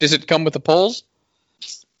 Does it come with the poles?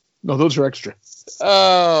 No, those are extra.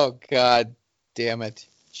 Oh, God damn it.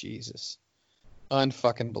 Jesus.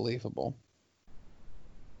 Unfucking believable.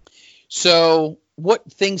 So,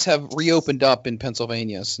 what things have reopened up in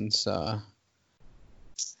Pennsylvania since...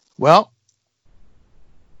 Well,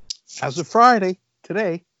 as of Friday,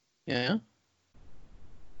 today, Yeah?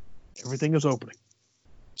 everything is opening.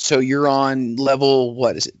 So you're on level,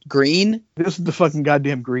 what is it, green? This is the fucking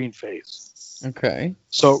goddamn green phase. Okay.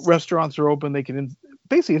 So restaurants are open. They can...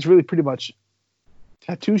 Basically, it's really pretty much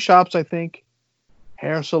tattoo shops, I think,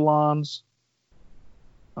 hair salons.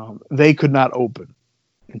 They could not open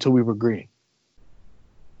until we were green.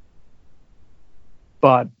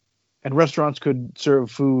 And restaurants could serve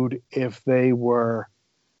food if they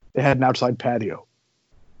had an outside patio.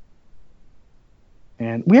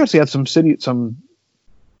 And we actually had some streets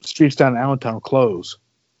down in Allentown close.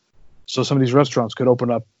 So some of these restaurants could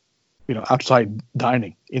open up, outside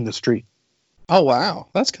dining in the street. Oh, wow.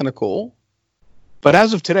 That's kind of cool. But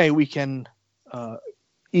as of today, we can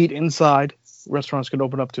eat inside. Restaurants can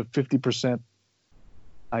open up to 50%,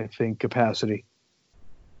 I think, capacity.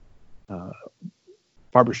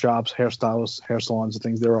 Barbershops, hairstylists, hair salons, and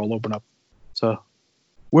things, they're all open up. So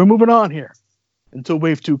we're moving on here until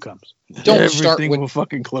wave 2 comes. Everything will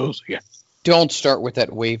fucking close again. Don't start with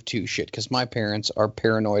that wave 2 shit, because my parents are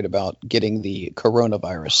paranoid about getting the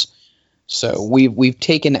coronavirus. So we've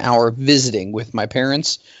taken our visiting with my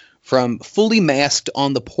parents from fully masked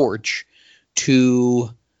on the porch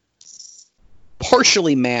to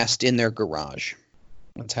partially masked in their garage.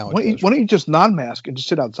 That's how it goes. Why don't you just non-mask and just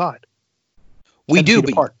sit outside? We do,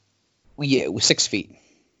 but yeah, 6 feet.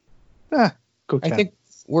 Go 10. I think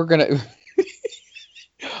we're gonna.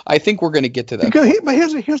 I think we're gonna get to that.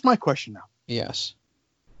 Because here's my question now. Yes.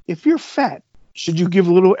 If you're fat, should you give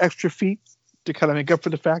a little extra feet to kind of make up for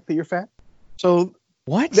the fact that you're fat? So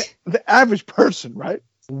What? The average person, right?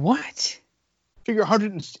 What? Figure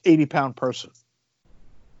 180-pound person,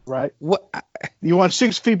 right? What? You want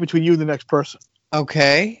 6 feet between you and the next person.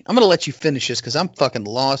 Okay, I'm gonna let you finish this because I'm fucking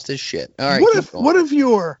lost as shit. All right. What if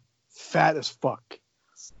you're fat as fuck?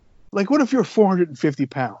 Like, what if you're 450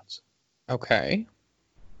 pounds? Okay.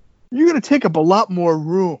 You're gonna take up a lot more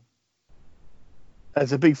room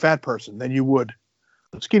as a big fat person than you would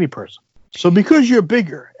a skinny person. So because you're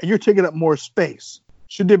bigger and you're taking up more space,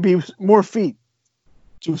 should there be more feet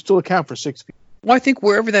to still account for 6 feet? Well, I think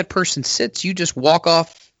wherever that person sits, you just walk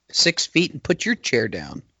off 6 feet and put your chair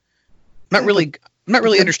down. I'm not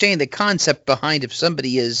really understanding the concept behind if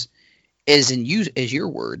somebody is as your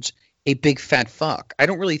words, a big fat fuck. I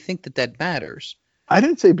don't really think that matters. I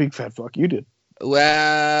didn't say big fat fuck. You did.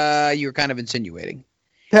 Well, you were kind of insinuating.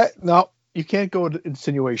 No, you can't go into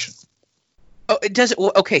insinuation. Oh, it doesn't.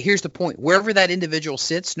 Well, okay, here's the point. Wherever that individual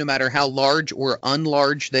sits, no matter how large or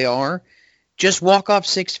unlarge they are, just walk off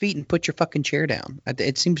 6 feet and put your fucking chair down.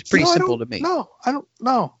 It seems pretty simple to me. No, I don't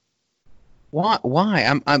know. Why?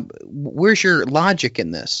 Where's your logic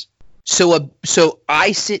in this? So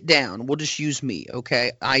I sit down. We'll just use me,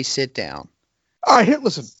 okay? I sit down. All right, here,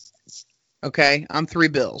 listen. Okay, I'm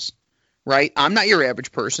 $3, right? I'm not your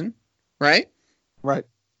average person, right? Right.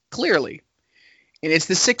 Clearly, and it's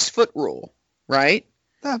the 6 foot rule, right?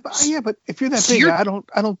 But if you're that big,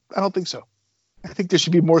 I don't think so. I think there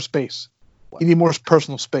should be more space. You need more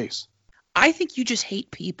personal space. I think you just hate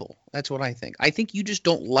people. That's what I think. I think you just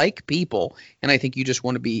don't like people, and I think you just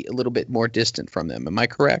want to be a little bit more distant from them. Am I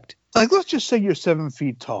correct? Like, let's just say you're 7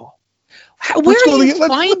 feet tall. Where are you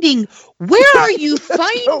finding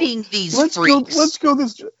these freaks? Let's go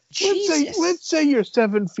this. Jesus. Let's say you're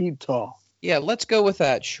 7 feet tall. Yeah, let's go with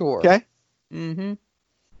that. Sure. Okay. Mm-hmm.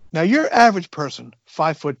 Now, your average person,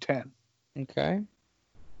 5'10". Okay.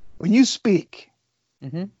 When you speak,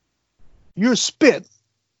 mm-hmm. your spit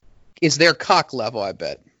is their cock level, I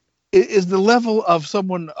bet. Is the level of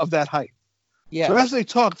someone of that height. Yeah. So as they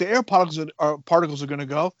talk, the air particles are going to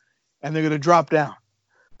go, and they're going to drop down,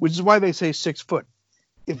 which is why they say 6 foot.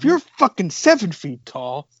 If you're fucking 7 feet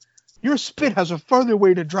tall, your spit has a further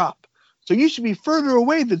way to drop. So you should be further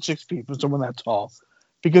away than 6 feet from someone that tall,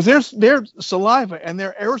 because their saliva and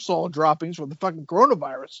their aerosol droppings from the fucking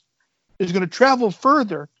coronavirus is going to travel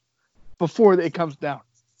further before it comes down.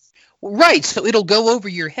 Right, so it'll go over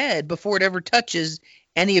your head before it ever touches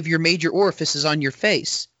any of your major orifices on your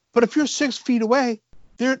face. But if you're 6 feet away,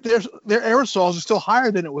 their aerosols are still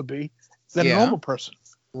higher than it would be than a normal person.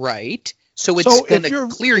 Right. So it's going to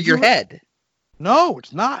clear your head. No,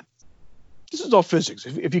 it's not. This is all physics.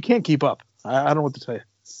 If you can't keep up, I don't know what to tell you.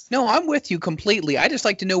 No, I'm with you completely. I just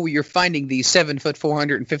like to know where you're finding these 7 foot,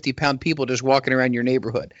 450 pound people just walking around your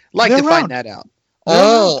neighborhood. Find that out.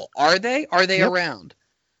 Are they? Are they around?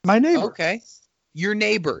 My neighbor. Okay. Your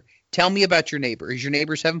neighbor. Tell me about your neighbor. Is your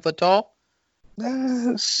neighbor 7 foot tall?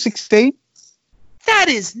 6 to 8. That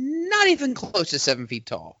is not even close to 7 feet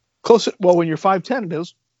tall. Well, when you're 5'10", it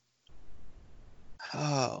is.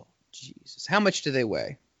 Oh, Jesus. How much do they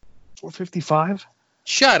weigh? 455.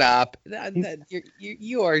 Shut up.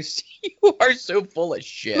 You are so full of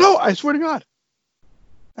shit. No, I swear to God.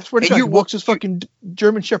 He walks his fucking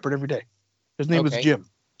German Shepherd every day. His name is Jim.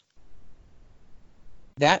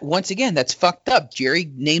 That, once again, that's fucked up. Jerry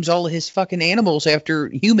names all of his fucking animals after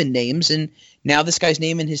human names, and now this guy's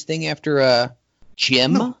naming his thing after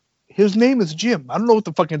Jim? No, his name is Jim. I don't know what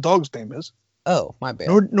the fucking dog's name is. Oh, my bad.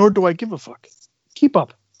 Nor do I give a fuck. Keep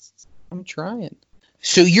up. I'm trying.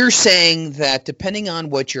 So you're saying that depending on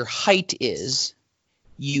what your height is,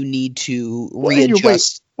 you need to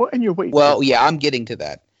readjust. And your weight. Well, yeah, I'm getting to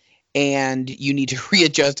that. And you need to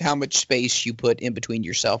readjust how much space you put in between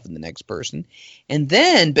yourself and the next person. And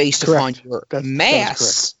then based upon your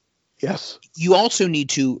mass, yes, you also need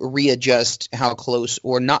to readjust how close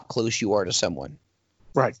or not close you are to someone.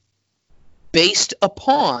 Right. Based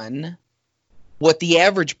upon what the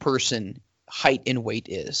average person height and weight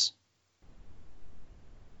is.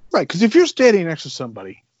 Right, because if you're standing next to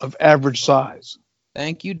somebody of average size.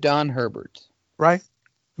 Thank you, Don Herbert. Right,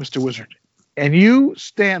 Mr. Wizard. And you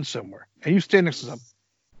stand somewhere, and you stand next to something,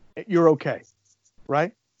 you're okay,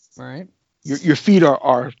 right? Right. Your feet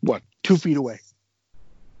are what, 2 feet away.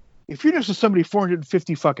 If you're next to somebody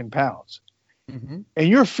 450 fucking pounds, and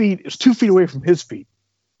your feet is 2 feet away from his feet,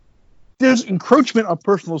 there's encroachment on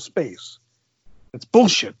personal space. It's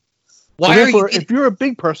bullshit. If you're a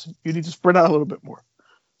big person, you need to spread out a little bit more.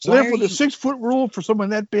 So therefore, the 6 foot rule for someone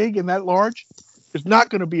that big and that large is not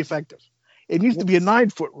going to be effective. It needs to be a 9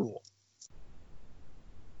 foot rule.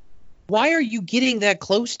 Why are you getting that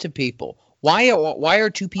close to people? Why are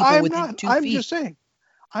two people within 2 feet? I'm just saying.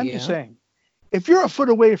 Just saying. If you're a foot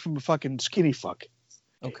away from a fucking skinny fuck,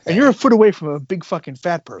 and you're a foot away from a big fucking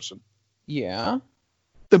fat person, the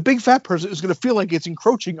big fat person is going to feel like it's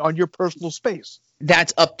encroaching on your personal space.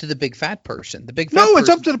 That's up to the big fat person. The big fat person it's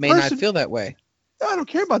up to the person. May not feel that way. No, I don't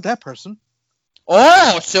care about that person.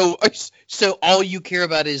 Oh, so all you care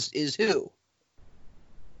about is who?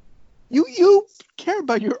 You care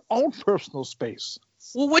about your own personal space.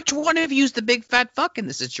 Well, which one of you is the big fat fuck in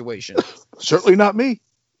the situation? Certainly not me.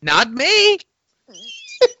 Not me.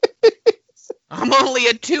 I'm only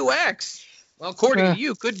a 2X. Well, according to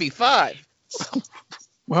you, could be 5.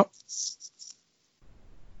 Well.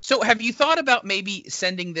 So have you thought about maybe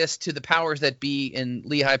sending this to the powers that be in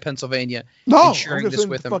Lehigh, Pennsylvania? No, and sharing this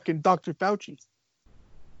with them? Fucking Dr. Fauci.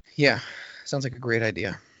 Yeah, sounds like a great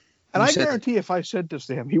idea. And I guarantee if I said this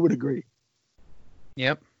to him, he would agree.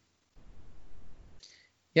 Yep.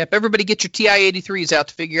 Everybody get your TI-83s out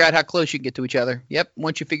to figure out how close you can get to each other. Yep.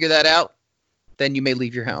 Once you figure that out, then you may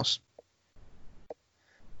leave your house.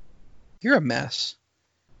 You're a mess.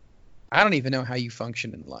 I don't even know how you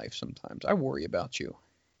function in life sometimes. I worry about you.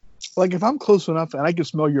 Like if I'm close enough and I can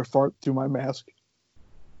smell your fart through my mask,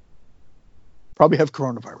 probably have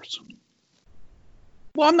coronavirus.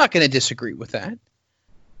 Well, I'm not going to disagree with that.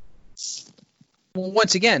 Well,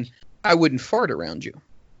 once again, I wouldn't fart around you.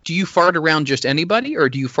 Do you fart around just anybody, or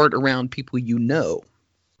do you fart around people you know?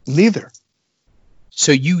 Neither.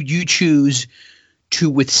 So you choose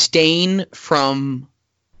to abstain from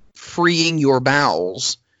freeing your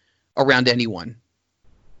bowels around anyone.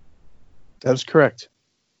 That's correct.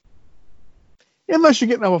 Unless you're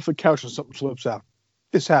getting off the couch and something slips out.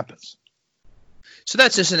 This happens. So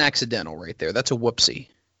that's just an accidental right there. That's a whoopsie.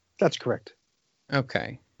 That's correct.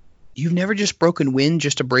 Okay. You've never just broken wind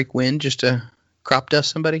just to break wind, just to crop dust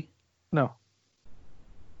somebody? No.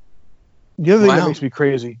 The other thing that makes me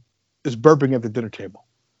crazy is burping at the dinner table.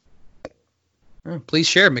 Oh, please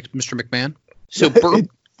share, Mr. McMahon. So burp.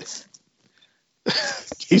 It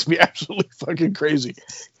makes me absolutely fucking crazy.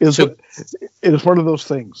 It is one of those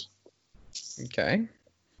things. Okay.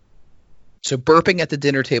 So burping at the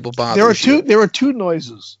dinner table bothers you. There are two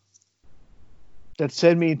noises that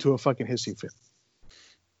send me into a fucking hissy fit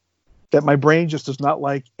that my brain just does not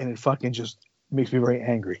like, and it fucking just makes me very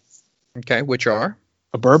angry. Okay, which are?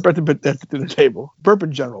 A burp at the dinner table. Burp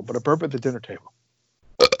in general, but a burp at the dinner table.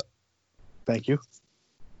 Thank you.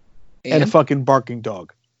 And a fucking barking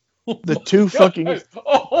dog. The two fucking...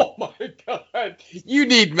 Oh my God. You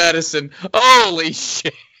need medicine. Holy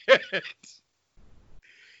shit.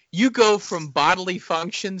 You go from bodily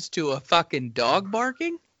functions to a fucking dog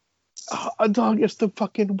barking? A dog is the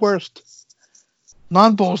fucking worst.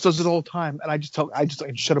 Non-Bowles does it all the time, and I just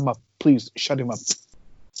shut him up. Please, shut him up.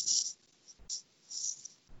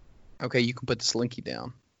 Okay, you can put the slinky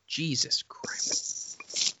down. Jesus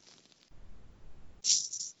Christ.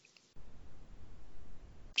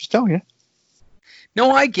 Just telling you.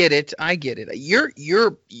 No, I get it.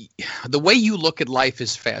 You're the way you look at life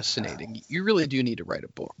is fascinating. You really do need to write a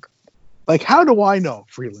book. Like, how do I know,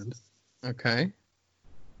 Freeland, Okay.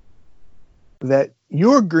 that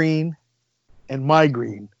your green and my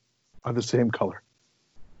green are the same color?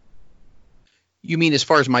 You mean as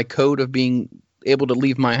far as my code of being able to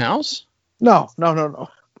leave my house? No.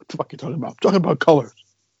 What the fuck are you talking about? I'm talking about colors.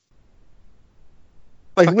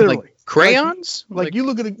 Like, Fucking literally. like crayons? Like you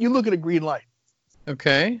look at a green light,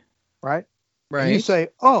 Okay. right? Right. And you say,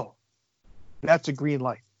 "Oh, that's a green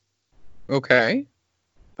light." Okay.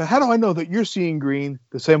 But how do I know that you're seeing green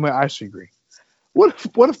the same way I see green? What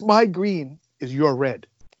if my green is your red?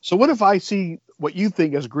 So what if I see what you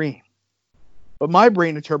think as green, but my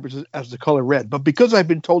brain interprets it as the color red? But because I've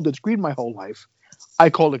been told it's green my whole life, I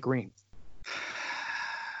call it green.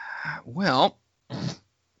 Well,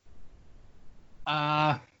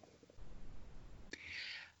 I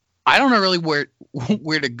don't know really where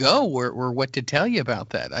to go or what to tell you about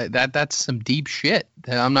that. That's some deep shit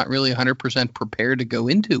that I'm not really 100% prepared to go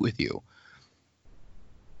into with you.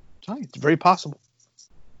 It's very possible.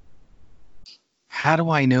 How do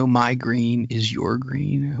I know my green is your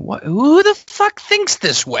green? What? Who the fuck thinks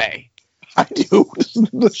this way? I do.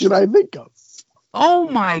 What should I think of? Oh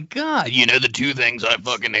my God. You know the two things I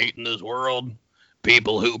fucking hate in this world?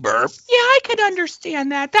 People who burp. Yeah, I could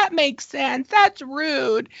understand that. That makes sense. That's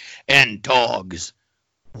rude. And dogs.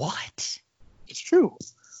 What? It's true.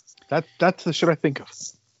 That's the shit I think of.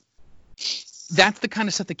 That's the kind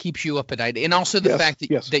of stuff that keeps you up at night. And also the fact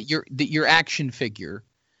that your action figure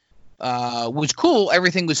was cool.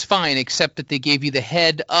 Everything was fine, except that they gave you the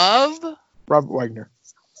head of Robert Wagner.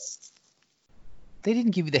 They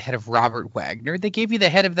didn't give you the head of Robert Wagner. They gave you the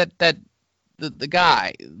head of the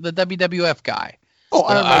guy, the WWF guy. Oh,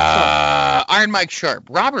 Iron Mike Sharp. Iron Mike Sharp.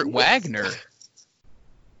 Robert Wagner.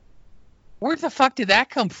 Where the fuck did that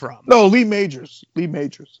come from? No, Lee Majors.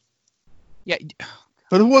 Yeah.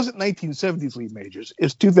 But it wasn't 1970s Lee Majors.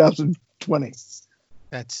 It's 2020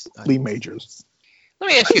 That's Lee Majors. Let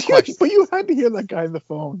me ask you a question. But you had to hear that guy on the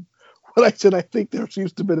phone when I said I think there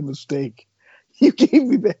seems to have been a mistake. You gave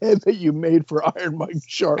me the head that you made for Iron Mike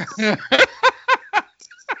Sharp.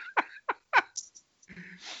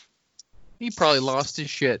 He probably lost his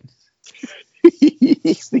shit. I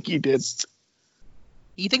think he did.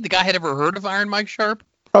 You think the guy had ever heard of Iron Mike Sharp?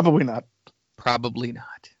 Probably not. Probably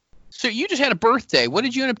not. So you just had a birthday. What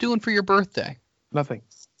did you end up doing for your birthday? Nothing.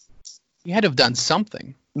 You had to have done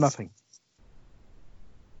something. Nothing.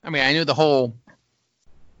 I mean, I know the whole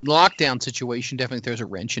lockdown situation definitely throws a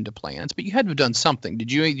wrench into plans, but you had to have done something.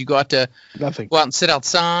 Did you go out to Nothing. Go out and sit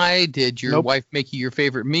outside? Did your wife make you your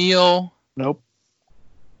favorite meal? Nope.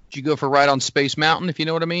 Did you go for a ride on Space Mountain, if you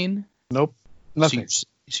know what I mean? Nope. Nothing. So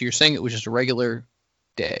you're saying it was just a regular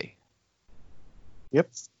day? Yep.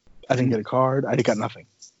 I didn't get a card. I got nothing.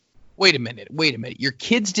 Wait a minute. Your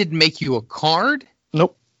kids didn't make you a card?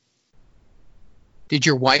 Nope. Did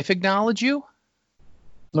your wife acknowledge you?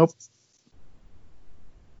 Nope.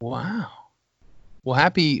 Wow. Well,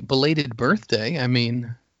 happy belated birthday. I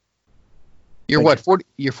mean, you're Thank what, you. 40?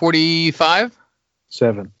 You're 45?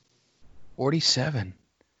 7. 47.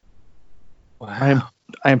 Wow.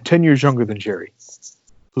 I am 10 years younger than Jerry,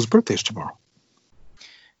 whose birthday is tomorrow.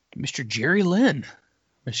 Mr. Jerry Lynn.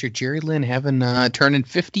 Mr. Jerry Lynn turning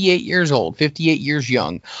 58 years old, 58 years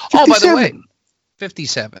young. 57. Oh, by the way,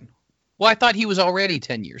 57. Well, I thought he was already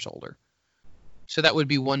 10 years older. So that would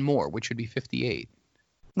be one more, which would be 58.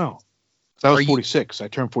 No. I was 46. I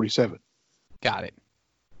turned 47. Got it.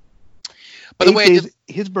 By the way,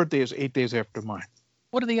 his birthday is 8 days after mine.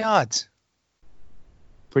 What are the odds?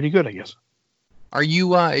 Pretty good, I guess. Are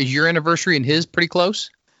you, is your anniversary and his pretty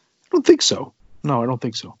close? I don't think so. No, I don't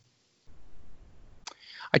think so.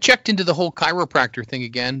 I checked into the whole chiropractor thing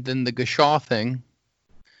again, then the Gashaw thing.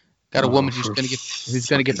 Got a woman who's going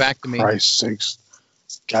to get back to me. Christ's sakes.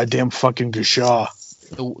 Goddamn fucking Gashaw.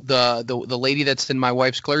 The lady that's in my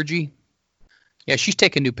wife's clergy. Yeah, she's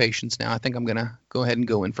taking new patients now. I think I'm going to go ahead and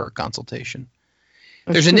go in for a consultation.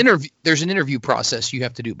 There's an interview process you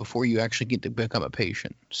have to do before you actually get to become a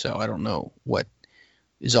patient. So I don't know what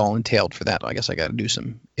is all entailed for that. I guess I got to do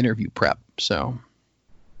some interview prep. So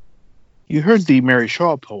You heard the Mary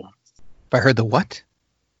Shaw poem. if I heard the what?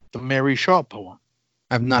 The Mary Shaw poem.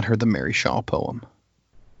 I've not heard the Mary Shaw poem.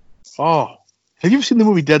 Oh. Have you ever seen the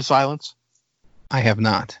movie Dead Silence? I have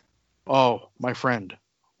not. Oh, my friend.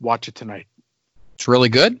 Watch it tonight. It's really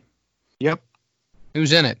good? Yep.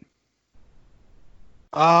 Who's in it?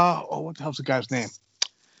 What the hell's the guy's name?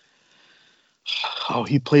 Oh,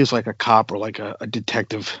 he plays like a cop or like a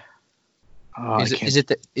detective. Is it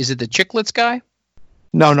the Chicklets guy?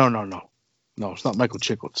 No. No, it's not Michael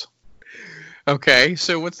Chiklis. Okay,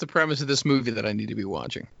 so what's the premise of this movie that I need to be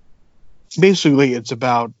watching? Basically, it's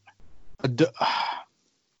about there's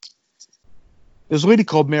a lady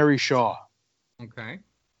called Mary Shaw. Okay.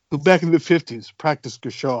 Who back in the 50s practiced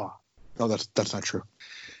Gushaw. No, that's not true.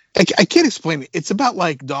 I can't explain it. It's about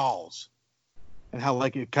like dolls and how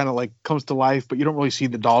like it kind of like comes to life, but you don't really see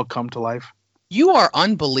the doll come to life. You are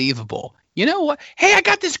unbelievable. You know what? Hey, I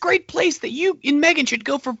got this great place that you and Megan should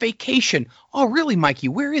go for vacation. Oh, really, Mikey?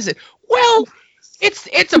 Where is it? Well, it's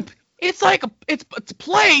a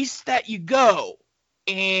place that you go,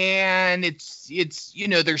 and it's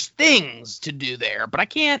there's things to do there, but I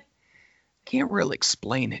can't really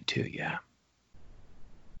explain it to you.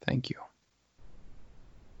 Thank you.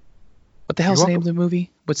 What the hell's the name of the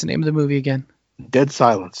movie? What's the name of the movie again? Dead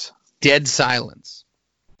Silence. Dead Silence.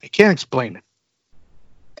 I can't explain it.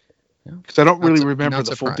 Because I don't really remember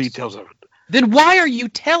the full details of it. Then why are you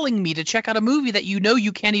telling me to check out a movie that you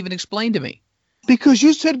can't even explain to me? Because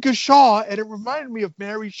you said Gushaw, and it reminded me of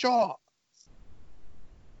Mary Shaw.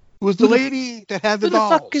 It was the lady that had the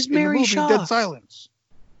dolls. Who the fuck is Mary in the movie Shaw? Dead Silence.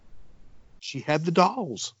 She had the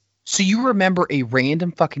dolls. So you remember a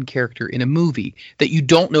random fucking character in a movie that you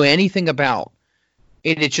don't know anything about,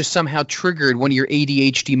 and it just somehow triggered one of your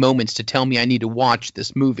ADHD moments to tell me I need to watch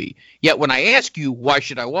this movie. Yet when I ask you why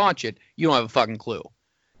should I watch it, you don't have a fucking clue.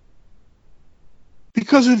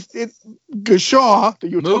 Because it Gushaw.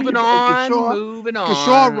 Moving on.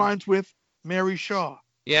 Gushaw rhymes with Mary Shaw.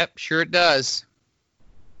 Yep, sure it does.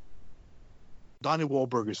 Donnie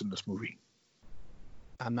Wahlberg is in this movie.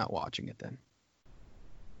 I'm not watching it then.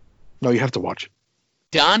 No, you have to watch it.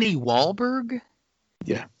 Donnie Wahlberg?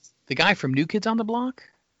 Yeah. The guy from New Kids on the Block?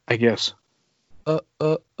 I guess. Oh.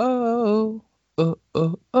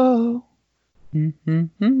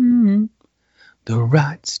 Mm-hmm. The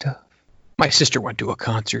right stuff. My sister went to a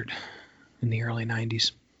concert in the early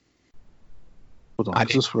 90s. Hold on.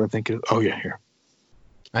 Is this what I think it is? Oh, yeah, here.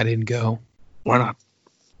 I didn't go. Why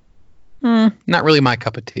not? Not really my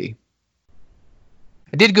cup of tea.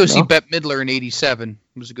 I did go see Bette Midler in 87.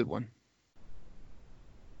 It was a good one.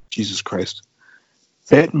 Jesus Christ.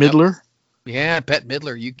 Bette Midler? Yeah, Bette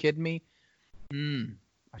Midler. Are you kidding me?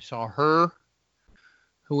 I saw her.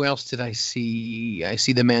 Who else did I see? I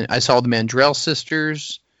saw the Mandrell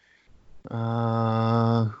sisters.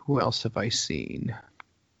 Who else have I seen?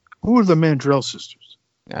 Who are the Mandrell sisters?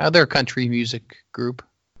 They're a country music group.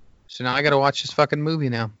 So now I got to watch this fucking movie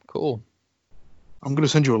now. Cool. I'm going to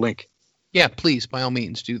send you a link. Yeah, please, by all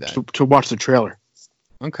means, do that. To watch the trailer.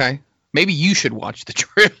 Okay. Maybe you should watch the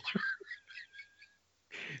trailer.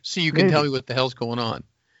 So you can tell me what the hell's going on.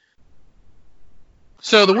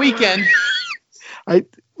 So the weekend...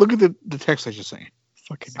 Look at the text I just saying.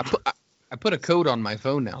 Fucking. I put a code on my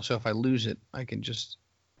phone now, so if I lose it, I can just...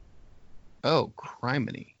 Oh,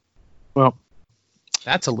 criminy. Well,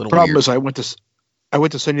 that's a little problem weird. Is I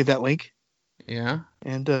went to send you that link. Yeah.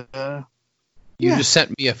 And you just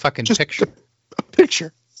sent me a fucking picture. A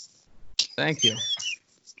picture. Thank you.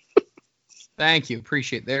 Thank you.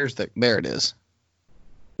 Appreciate it. There it is.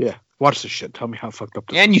 Yeah. Watch this shit. Tell me how fucked up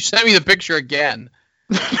this is. And you sent me the picture again.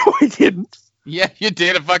 No, I didn't. Yeah, you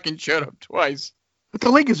did. It fucking showed up twice. But the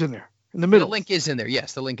link is in there. In the middle. The link is in there.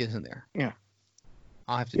 Yes, the link is in there. Yeah.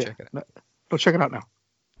 I'll have to check it out. Go check it out now.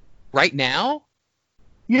 Right now?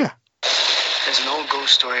 Yeah. There's an old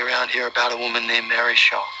ghost story around here about a woman named Mary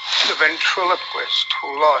Shaw. The ventriloquist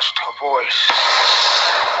who lost her voice.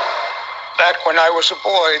 Back when I was a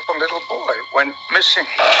boy, a little boy went missing.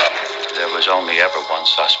 There was only ever one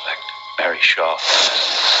suspect, Mary Shaw.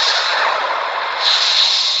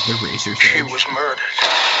 The razor's She edge. was murdered.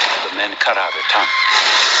 The men cut out her tongue.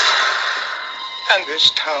 And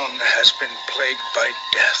this town has been plagued by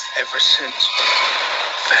death ever since.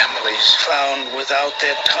 Families found without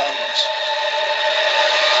their tongues.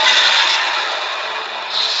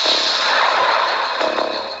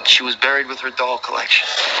 She was buried with her doll collection.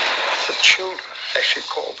 The children, as she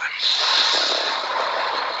called them.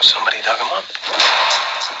 Somebody dug them up.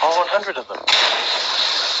 All 100 of them.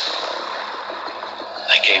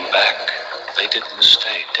 They came back. They didn't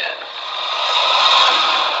stay dead.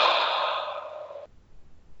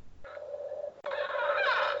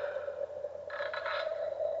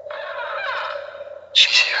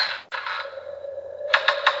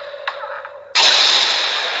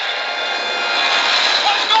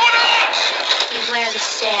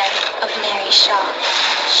 Mary Shaw.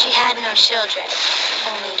 She had no children,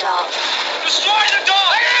 only dolls. Destroy the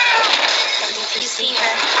doll! And if you see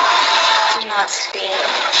her, do not scream.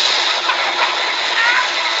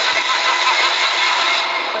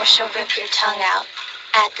 Or she'll rip your tongue out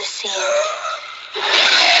at the seams.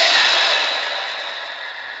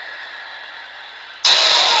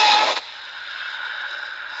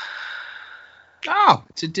 Oh,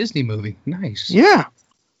 it's a Disney movie. Nice. Yeah.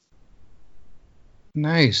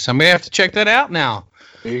 Nice. I'm going to have to check that out now.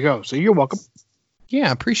 There you go. So you're welcome. Yeah,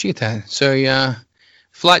 I appreciate that. So,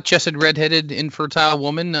 flat-chested, redheaded, infertile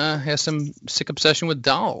woman has some sick obsession with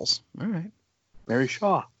dolls. All right. Mary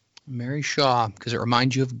Shaw. Mary Shaw, because it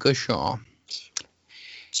reminds you of Gushaw.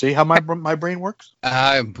 See how my brain works?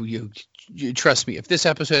 You trust me. If this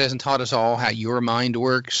episode hasn't taught us all how your mind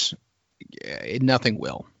works, nothing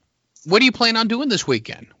will. What do you plan on doing this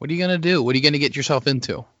weekend? What are you going to do? What are you going to get yourself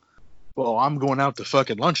into? Well, I'm going out to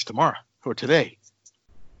fucking lunch tomorrow. Or today.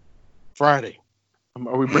 Friday.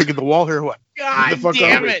 Are we breaking the wall here or what? God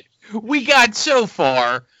damn it. We got so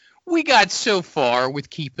far. With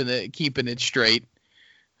keeping it straight.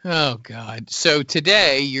 Oh, God. So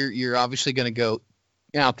today, you're obviously going to go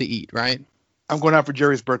out to eat, right? I'm going out for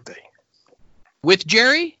Jerry's birthday. With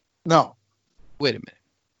Jerry? No. Wait a minute.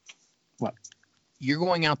 What? You're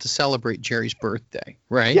going out to celebrate Jerry's birthday,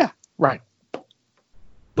 right? Yeah, right.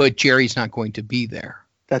 But Jerry's not going to be there.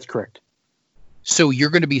 That's correct. So you're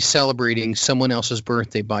going to be celebrating someone else's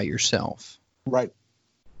birthday by yourself. Right.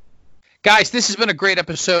 Guys, this has been a great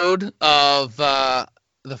episode of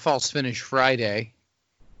the False Finish Friday.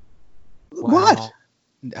 What? Wow.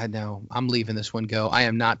 I know. I'm leaving this one go. I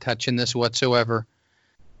am not touching this whatsoever.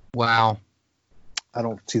 Wow. I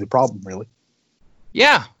don't see the problem, really.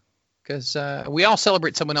 Yeah, because we all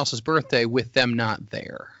celebrate someone else's birthday with them not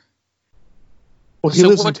there. Well, he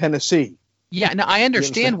lives in Tennessee. Yeah, no, I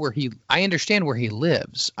understand where he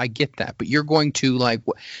lives. I get that, but you're going to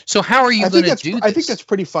so how are you going to do this? I think that's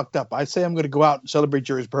pretty fucked up. I say I'm going to go out and celebrate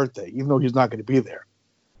Jerry's birthday, even though he's not going to be there.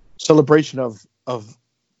 Celebration of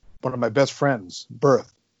one of my best friends'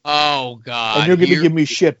 birth. Oh God! And you're going to give me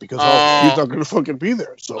shit because he's not going to fucking be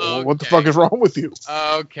there. So what the fuck is wrong with you?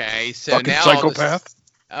 Okay, so fucking now psychopath.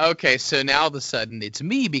 Okay, so now all of a sudden it's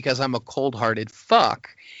me because I'm a cold-hearted fuck.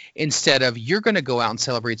 Instead of you're going to go out and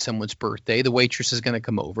celebrate someone's birthday, the waitress is going to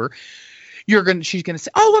come over. She's going to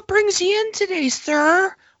say, "Oh, what brings you in today,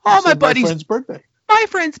 sir? Oh, my friend's birthday. My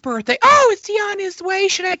friend's birthday. Oh, is he on his way?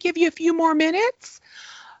 Should I give you a few more minutes?"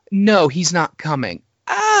 No, he's not coming.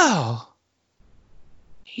 Oh,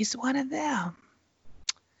 he's one of them.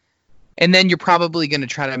 And then you're probably going to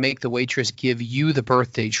try to make the waitress give you the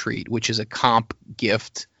birthday treat, which is a comp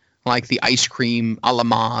gift, like the ice cream a la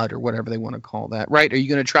mode or whatever they want to call that, right? Are you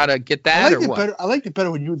going to try to get that or what? I liked it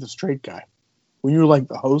better when you were the straight guy, when you were like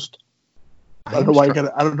the host. I don't know why you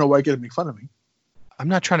got to make fun of me. I'm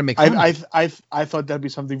not trying to make fun of you. I thought that'd be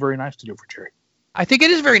something very nice to do for Jerry. I think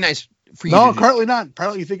it is very nice for you. No, apparently not.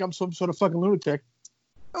 Apparently you think I'm some sort of fucking lunatic.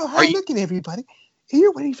 Oh, hi, look at everybody.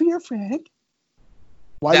 You're waiting for your friend.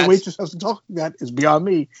 Why the waitress has to talk like that is beyond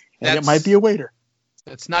me, and it might be a waiter.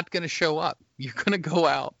 That's not going to show up. You're going to go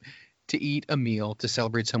out to eat a meal to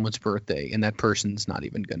celebrate someone's birthday, and that person's not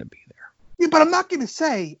even going to be there. Yeah, but I'm not going to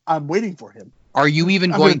say I'm waiting for him. Are you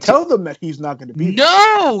even going going to tell them that he's not going to be there?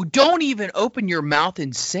 No, don't even open your mouth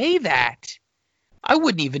and say that. I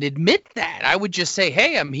wouldn't even admit that. I would just say,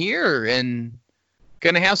 "Hey, I'm here and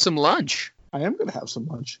going to have some lunch." I am going to have some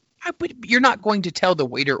lunch. But you're not going to tell the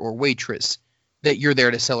waiter or waitress that you're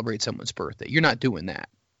there to celebrate someone's birthday. You're not doing that.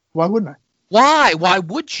 Why wouldn't I? Why? Why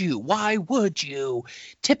would you? Why would you?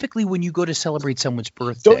 Typically, when you go to celebrate someone's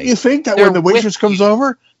birthday, don't you think that when the waitress comes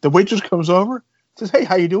over, says, "Hey,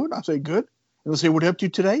 how you doing?" I'll say, "Good." And they'll say, "What are you up to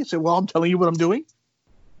today?" I say, "Well, I'm telling you what I'm doing."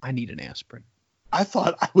 I need an aspirin. I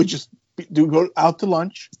thought I would just go out to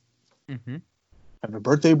lunch, have a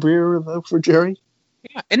birthday beer for Jerry.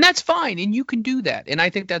 Yeah, and that's fine, and you can do that. And I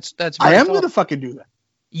think that's. I am going to fucking do that.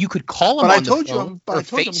 You could call him on the phone or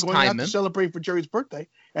FaceTime I'm going out to celebrate for Jerry's birthday,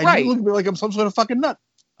 and right. You look at me like I'm some sort of fucking nut.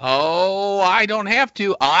 Oh, I don't have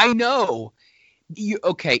to. I know.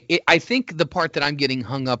 I think the part that I'm getting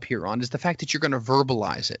hung up here on is the fact that you're going to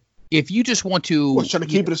verbalize it. If you just want to... should I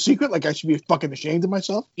keep it a secret? Like I should be fucking ashamed of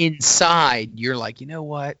myself? Inside, you're like, you know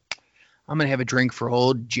what? I'm going to have a drink for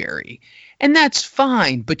old Jerry. And that's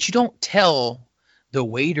fine, but you don't tell the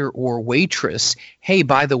waiter or waitress, "Hey,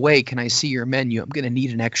 by the way, can I see your menu? I'm going to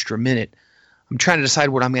need an extra minute. I'm trying to decide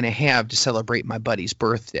what I'm going to have to celebrate my buddy's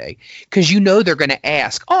birthday." Because you know they're going to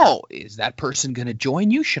ask, "Oh, is that person going to join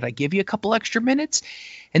you? Should I give you a couple extra minutes?"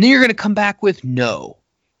 And then you're going to come back with, "No,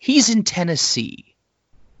 he's in Tennessee.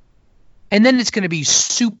 And then it's going to be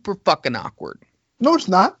super fucking awkward. No, it's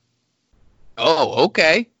not. Oh,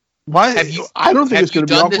 okay. Why? I don't think it's going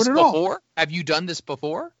to be awkward at all. Have you done this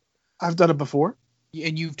before? I've done it before.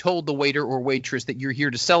 And you've told the waiter or waitress that you're here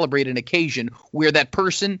to celebrate an occasion where that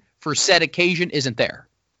person for said occasion isn't there.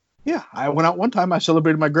 Yeah, I went out one time. I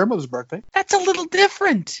celebrated my grandmother's birthday. That's a little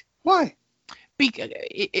different. Why?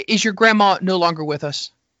 Is your grandma no longer with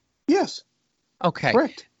us? Yes. Okay.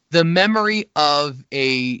 Correct. The memory of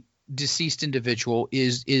a deceased individual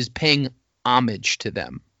is paying homage to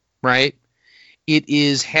them, right? It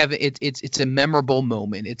is it's a memorable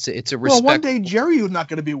moment. It's a respect. Well, one day Jerry is not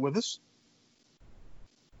going to be with us.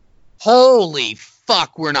 Holy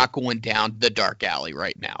fuck, we're not going down the dark alley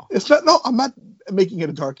right now. It's not. No, I'm not making it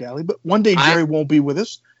a dark alley. But one day Jerry won't be with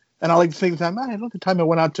us, and I like to think the time. I look the time I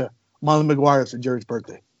went out to Molly McGuire's for Jerry's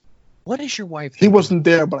birthday. What is your wife? He wasn't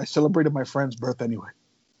there, but I celebrated my friend's birth anyway.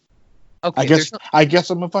 Okay, I guess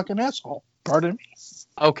I'm a fucking asshole. Pardon me.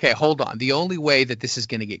 Okay, hold on. The only way that this is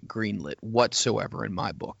going to get greenlit whatsoever in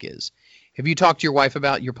my book is, have you talked to your wife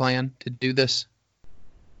about your plan to do this?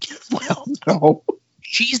 Well, no.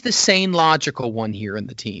 She's the sane, logical one here in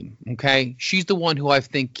the team, okay? She's the one who I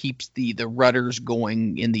think keeps the rudders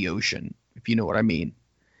going in the ocean, if you know what I mean.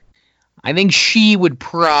 I think she would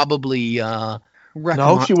probably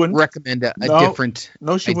recommend a different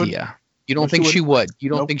idea. Wouldn't. You don't think she would? You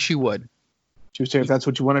don't think she would? She would say, if that's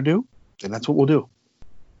what you want to do, then that's what we'll do.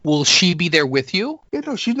 Will she be there with you? Yeah,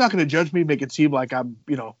 no, she's not going to judge me, make it seem like I'm,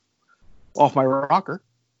 off my rocker.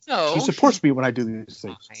 No, she supports me when I do these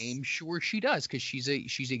things. I'm sure she does, because she's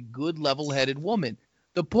a good, level-headed woman.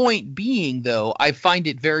 The point being, though, I find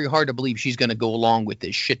it very hard to believe she's going to go along with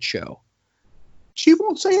this shit show. She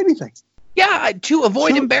won't say anything. Yeah, to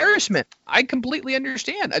avoid embarrassment. I completely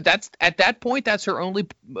understand. At that point, that's her only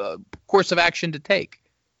course of action to take.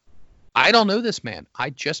 I don't know this man. I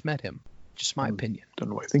just met him. Just my opinion. Don't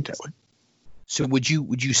know why I think that way. So would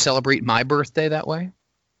you celebrate my birthday that way?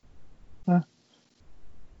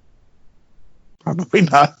 Probably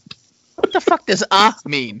not. What the fuck does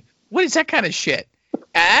mean? What is that kind of shit?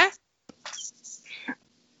 I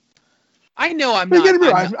know I'm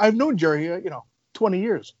not. I've known Jerry, 20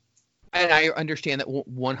 years. And I understand that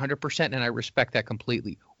 100%, and I respect that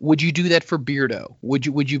completely. Would you do that for Beardo? Would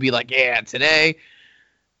you be like, yeah, today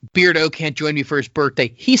Beardo can't join me for his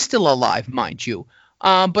birthday. He's still alive, mind you.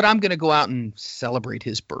 But I'm going to go out and celebrate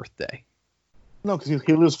his birthday. No, because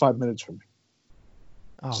he lives 5 minutes from me.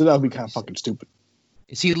 Oh, so that would be kind of fucking stupid.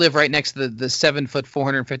 Does he live right next to the 7 foot,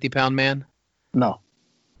 450 pound man? No.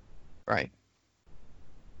 Right.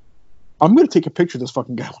 I'm going to take a picture of this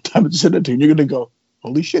fucking guy one time and send it to you, and you're going to go,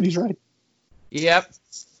 holy shit, he's right. Yep.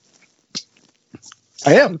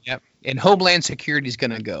 I am. Yep. And Homeland Security's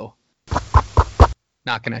going to go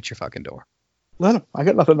knocking at your fucking door. Let him. I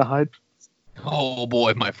got nothing to hide. Oh,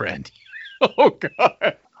 boy, my friend. Oh,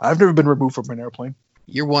 God. I've never been removed from an airplane.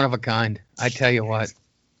 You're one of a kind. I tell you what.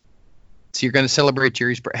 So you're going to celebrate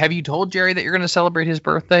Jerry's birthday. Have you told Jerry that you're going to celebrate his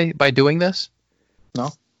birthday by doing this?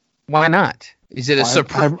 No. Why not? Is it a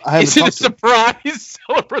surprise? Is it a surprise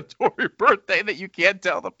celebratory birthday that you can't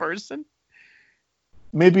tell the person?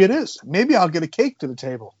 Maybe it is. Maybe I'll get a cake to the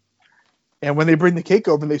table, and when they bring the cake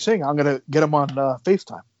over and they sing, I'm gonna get them on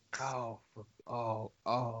FaceTime.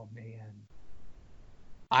 Oh, man!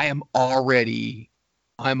 I'm already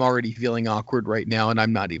feeling awkward right now, and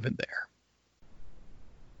I'm not even there.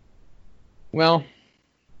 Well,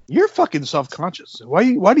 you're fucking self-conscious. Why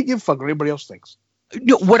do you give a fuck what anybody else thinks?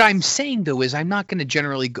 No, what I'm saying, though, is I'm not going to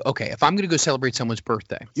generally go, okay, if I'm going to go celebrate someone's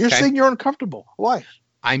birthday. You're saying you're uncomfortable. Why?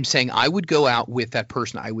 I'm saying I would go out with that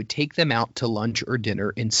person. I would take them out to lunch or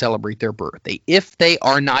dinner and celebrate their birthday. If they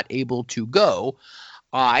are not able to go,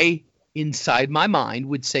 I, inside my mind,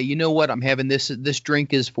 would say, you know what, I'm having this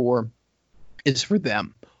drink is for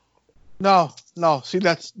them. No.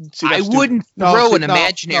 That's I wouldn't throw an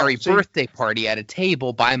imaginary birthday party at a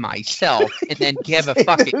table by myself and then have a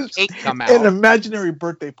fucking cake come out. An imaginary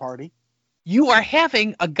birthday party. You are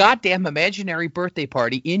having a goddamn imaginary birthday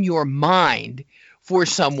party in your mind for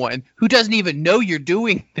someone who doesn't even know you're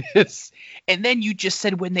doing this. And then you just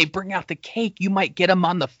said when they bring out the cake, you might get them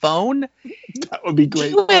on the phone. That would be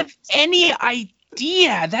great. Do you have any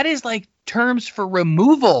idea? That is like terms for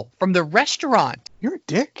removal from the restaurant. You're a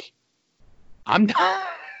dick. I'm not.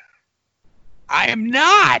 I am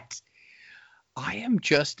not. I am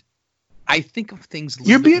just. I think of things.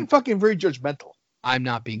 You're being fucking very judgmental. I'm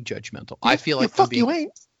not being judgmental. I feel like fuck you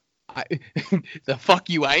ain't. The fuck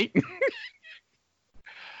you ain't.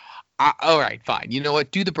 All right, fine. You know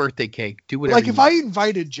what? Do the birthday cake. Do whatever. Like if I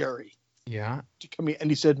invited Jerry. Yeah. To come in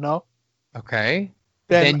and he said no. Okay.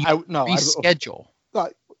 Then you reschedule.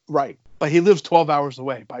 Right. But he lives 12 hours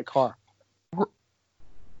away by car.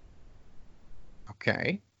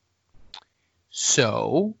 Okay.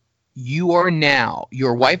 So your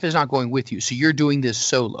wife is not going with you. So you're doing this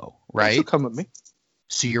solo, right? She'll come with me.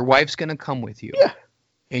 So your wife's going to come with you. Yeah.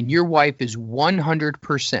 And your wife is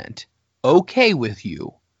 100% okay with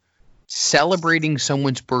you celebrating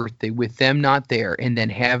someone's birthday with them not there and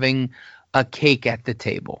then having a cake at the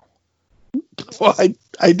table. Well,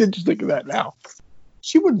 I did just think of that now.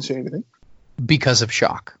 She wouldn't say anything. Because of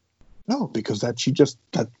shock. No, because that's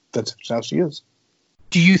how she is.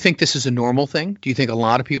 Do you think this is a normal thing? Do you think a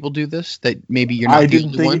lot of people do this? That maybe you're not the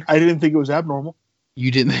only one? I didn't think it was abnormal.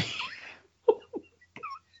 You didn't think?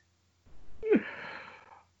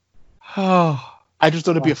 Oh, I just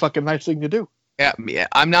thought it'd be a fucking nice thing to do. Yeah,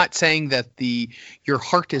 I'm not saying that your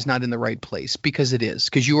heart is not in the right place, because it is,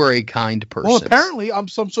 because you are a kind person. Well, apparently I'm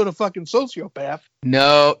some sort of fucking sociopath.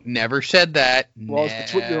 No, never said that. Well,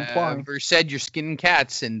 that's what you're implying. Never said you're skinning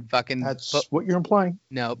cats and fucking. That's what you're implying.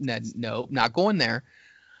 No, not going there.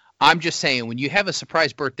 I'm just saying, when you have a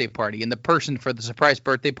surprise birthday party and the person for the surprise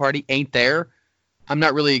birthday party ain't there, I'm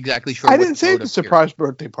not really exactly sure. I didn't say it's a surprise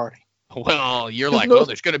birthday party. Well, you're like, oh,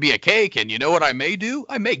 there's going to be a cake, and you know what I may do?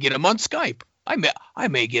 I may get him on Skype. I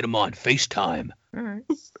may get him on FaceTime. All right.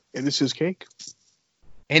 And this is cake.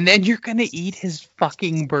 And then you're going to eat his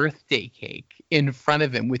fucking birthday cake in front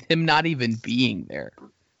of him with him not even being there.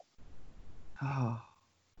 Oh.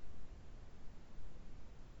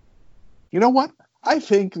 You know what? I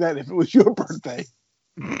think that if it was your birthday.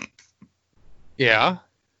 Yeah.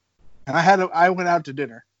 And I went out to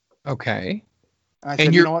dinner. Okay. And I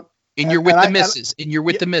said, you know what? And you're with the missus. And you're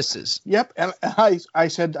with the missus. Yep. And I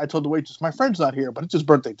told the waitress, my friend's not here, but it's his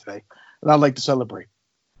birthday today, and I'd like to celebrate.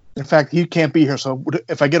 In fact, he can't be here, so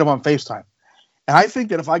if I get him on FaceTime. And I think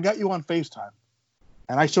that if I got you on FaceTime,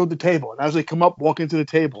 and I showed the table, and as they come up, walk into the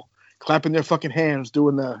table, clapping their fucking hands,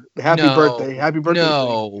 doing the happy birthday thing,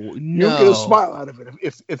 you'll get a smile out of it.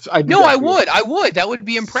 If I did I would. That would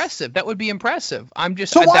be impressive. I'm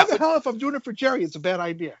just. So why the hell, if I'm doing it for Jerry, it's a bad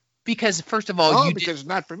idea? Because first of all, because it's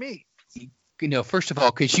not for me. First of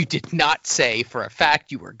all, because you did not say for a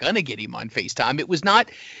fact you were gonna get him on FaceTime. It was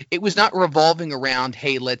not revolving around,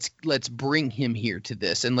 hey, let's bring him here to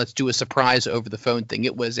this and let's do a surprise over the phone thing.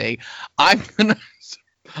 It was I'm gonna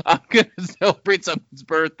celebrate someone's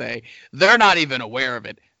birthday. They're not even aware of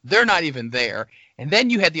it. They're not even there. And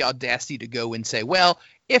then you had the audacity to go and say, well,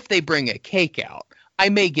 if they bring a cake out, I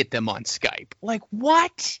may get them on Skype. Like,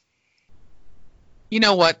 what? You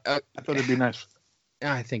know what? I thought it'd be nice.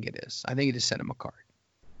 I think it is. I think you just send him a card.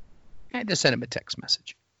 I just send him a text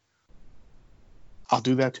message. I'll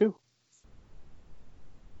do that too.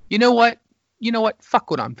 You know what? Fuck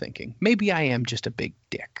what I'm thinking. Maybe I am just a big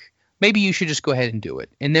dick. Maybe you should just go ahead and do it.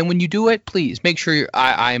 And then when you do it, please make sure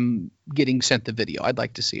I'm getting sent the video. I'd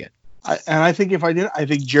like to see it. I think if I did, I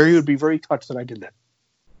think Jerry would be very touched that I did that.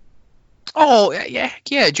 Oh, yeah.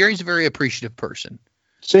 Jerry's a very appreciative person.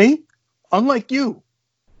 See? Unlike you.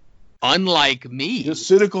 Unlike me. You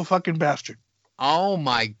cynical fucking bastard. Oh,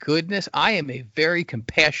 my goodness. I am a very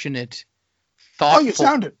compassionate, thoughtful. Oh,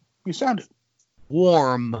 you sound it.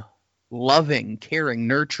 Warm, loving, caring,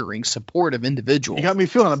 nurturing, supportive individual. You got me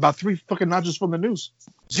feeling about 3 fucking notches from the news.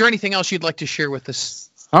 Is there anything else you'd like to share with us?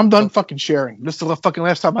 I'm done fucking sharing. This is the fucking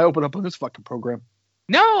last time I open up on this fucking program.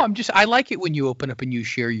 No, I like it when you open up and you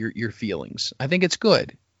share your feelings. I think it's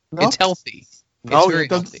good. No? It's healthy. It's very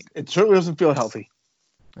healthy. It certainly doesn't feel healthy.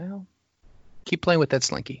 Well, keep playing with that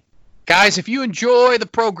slinky. Guys, if you enjoy the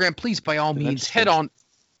program, please, by all means, head on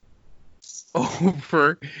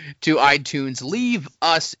over to iTunes. Leave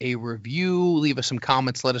us a review. Leave us some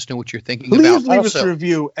comments. Let us know what you're thinking about. Leave us a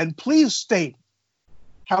review, and please state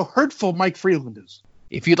how hurtful Mike Freeland is.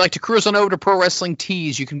 If you'd like to cruise on over to Pro Wrestling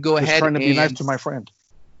Tees, you can go ahead trying to be nice to my friend.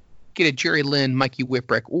 Get a Jerry Lynn, Mikey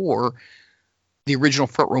Whipwreck, or the original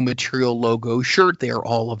Front Row Material logo shirt. They are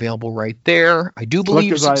all available right there. I do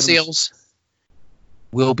believe some sales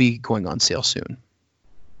will be going on sale soon.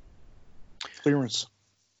 Clearance.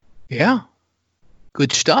 Yeah.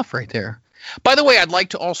 Good stuff right there. By the way, I'd like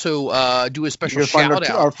to also do a special shout out.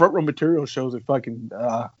 Our Front Row Material shows at fucking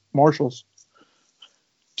Marshalls.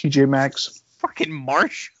 TJ Maxx. Fucking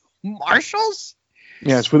Marshalls?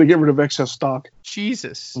 Yeah, it's where they get rid of excess stock.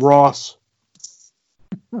 Jesus. Ross.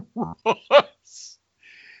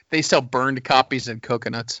 They sell burned copies and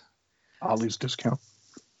coconuts. Ollie's discount.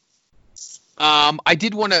 I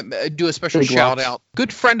did want to do a special shout out.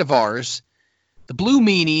 Good friend of ours, the Blue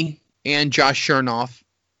Meanie and Josh Chernoff,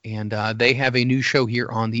 and they have a new show here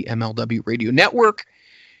on the MLW Radio Network.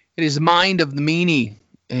 It is Mind of the Meanie,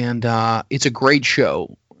 and it's a great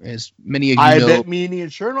show. as many of you I know. bet Meanie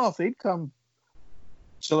and Chernoff, they'd come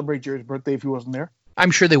celebrate Jerry's birthday if he wasn't there.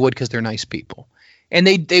 I'm sure they would because they're nice people. And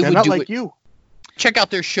they would not do like it. you. Check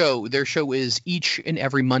out their show. Their show is each and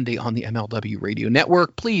every Monday on the MLW Radio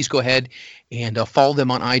Network. Please go ahead and follow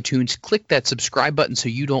them on iTunes. Click that subscribe button so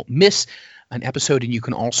you don't miss an episode, and you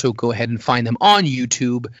can also go ahead and find them on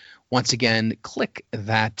YouTube. Once again, click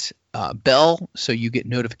that bell so you get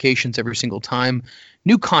notifications every single time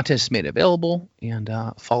new content is made available, and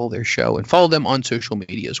follow their show and follow them on social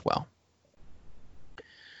media as well.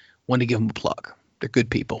 Want to give them a plug. They're good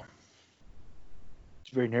people.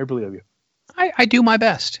 It's very neighborly of you. I do my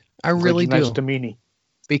best. I really do. Nice to Meanie.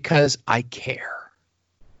 Because I care.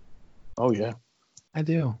 Oh, yeah. I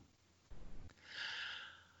do.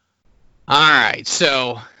 All right,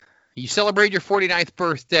 so you celebrate your 49th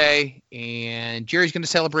birthday, and Jerry's going to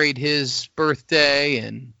celebrate his birthday,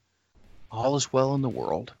 and all is well in the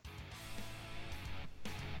world.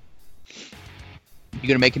 You going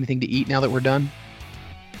to make anything to eat now that we're done?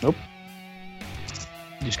 Nope.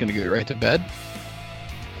 You're just going to go right to bed?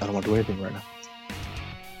 I don't want to do anything right now.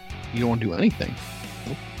 You don't want to do anything?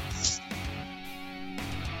 Nope.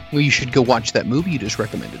 Well, you should go watch that movie you just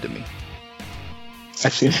recommended to me.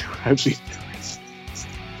 I've seen it.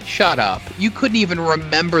 Shut up. You couldn't even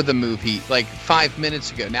remember the movie like 5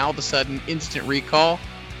 minutes ago. Now all of a sudden, instant recall?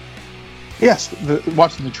 Yes,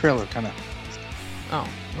 watching the trailer kind of Oh,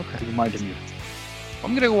 okay. reminded me. I'm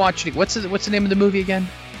going to go watch it. What's the name of the movie again?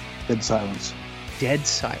 Dead Silence. Dead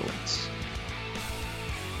Silence.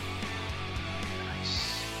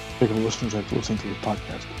 Think of the listeners have to listen to the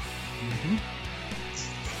podcast. Mm-hmm.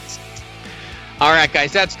 All right,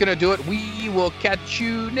 guys, that's going to do it. We will catch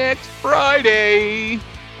you next Friday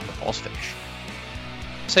on the False Finish.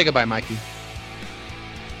 Say goodbye, Mikey.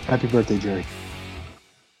 Happy birthday, Jerry.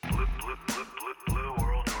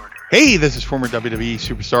 Hey, this is former WWE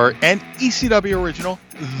superstar and ECW original,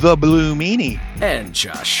 The Blue Meanie. And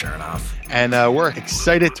Josh Chernoff. And we're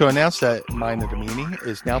excited to announce that Mind of the Meanie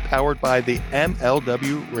is now powered by the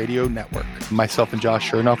MLW Radio Network. Myself and Josh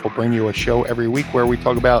Chernoff will bring you a show every week where we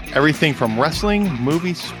talk about everything from wrestling,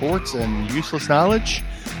 movies, sports, and useless knowledge.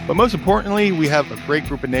 But most importantly, we have a great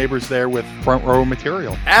group of neighbors there with front row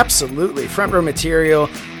material. Absolutely. Front row material.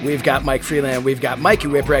 We've got Mike Freeland, we've got Mikey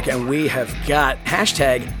Whipwreck, and we have got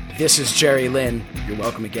hashtag This is Jerry Lynn. You're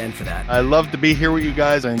welcome again for that. I love to be here with you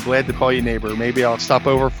guys. I'm glad to call you neighbor. Maybe I'll stop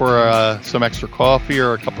over for some extra coffee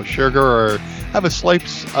or a cup of sugar or have a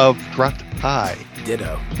slice of dropped pie.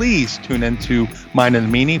 Ditto. Please tune into Mind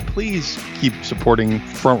and the Meanie. Please keep supporting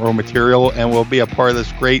front row material, and we'll be a part of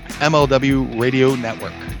this great MLW radio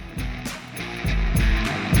network.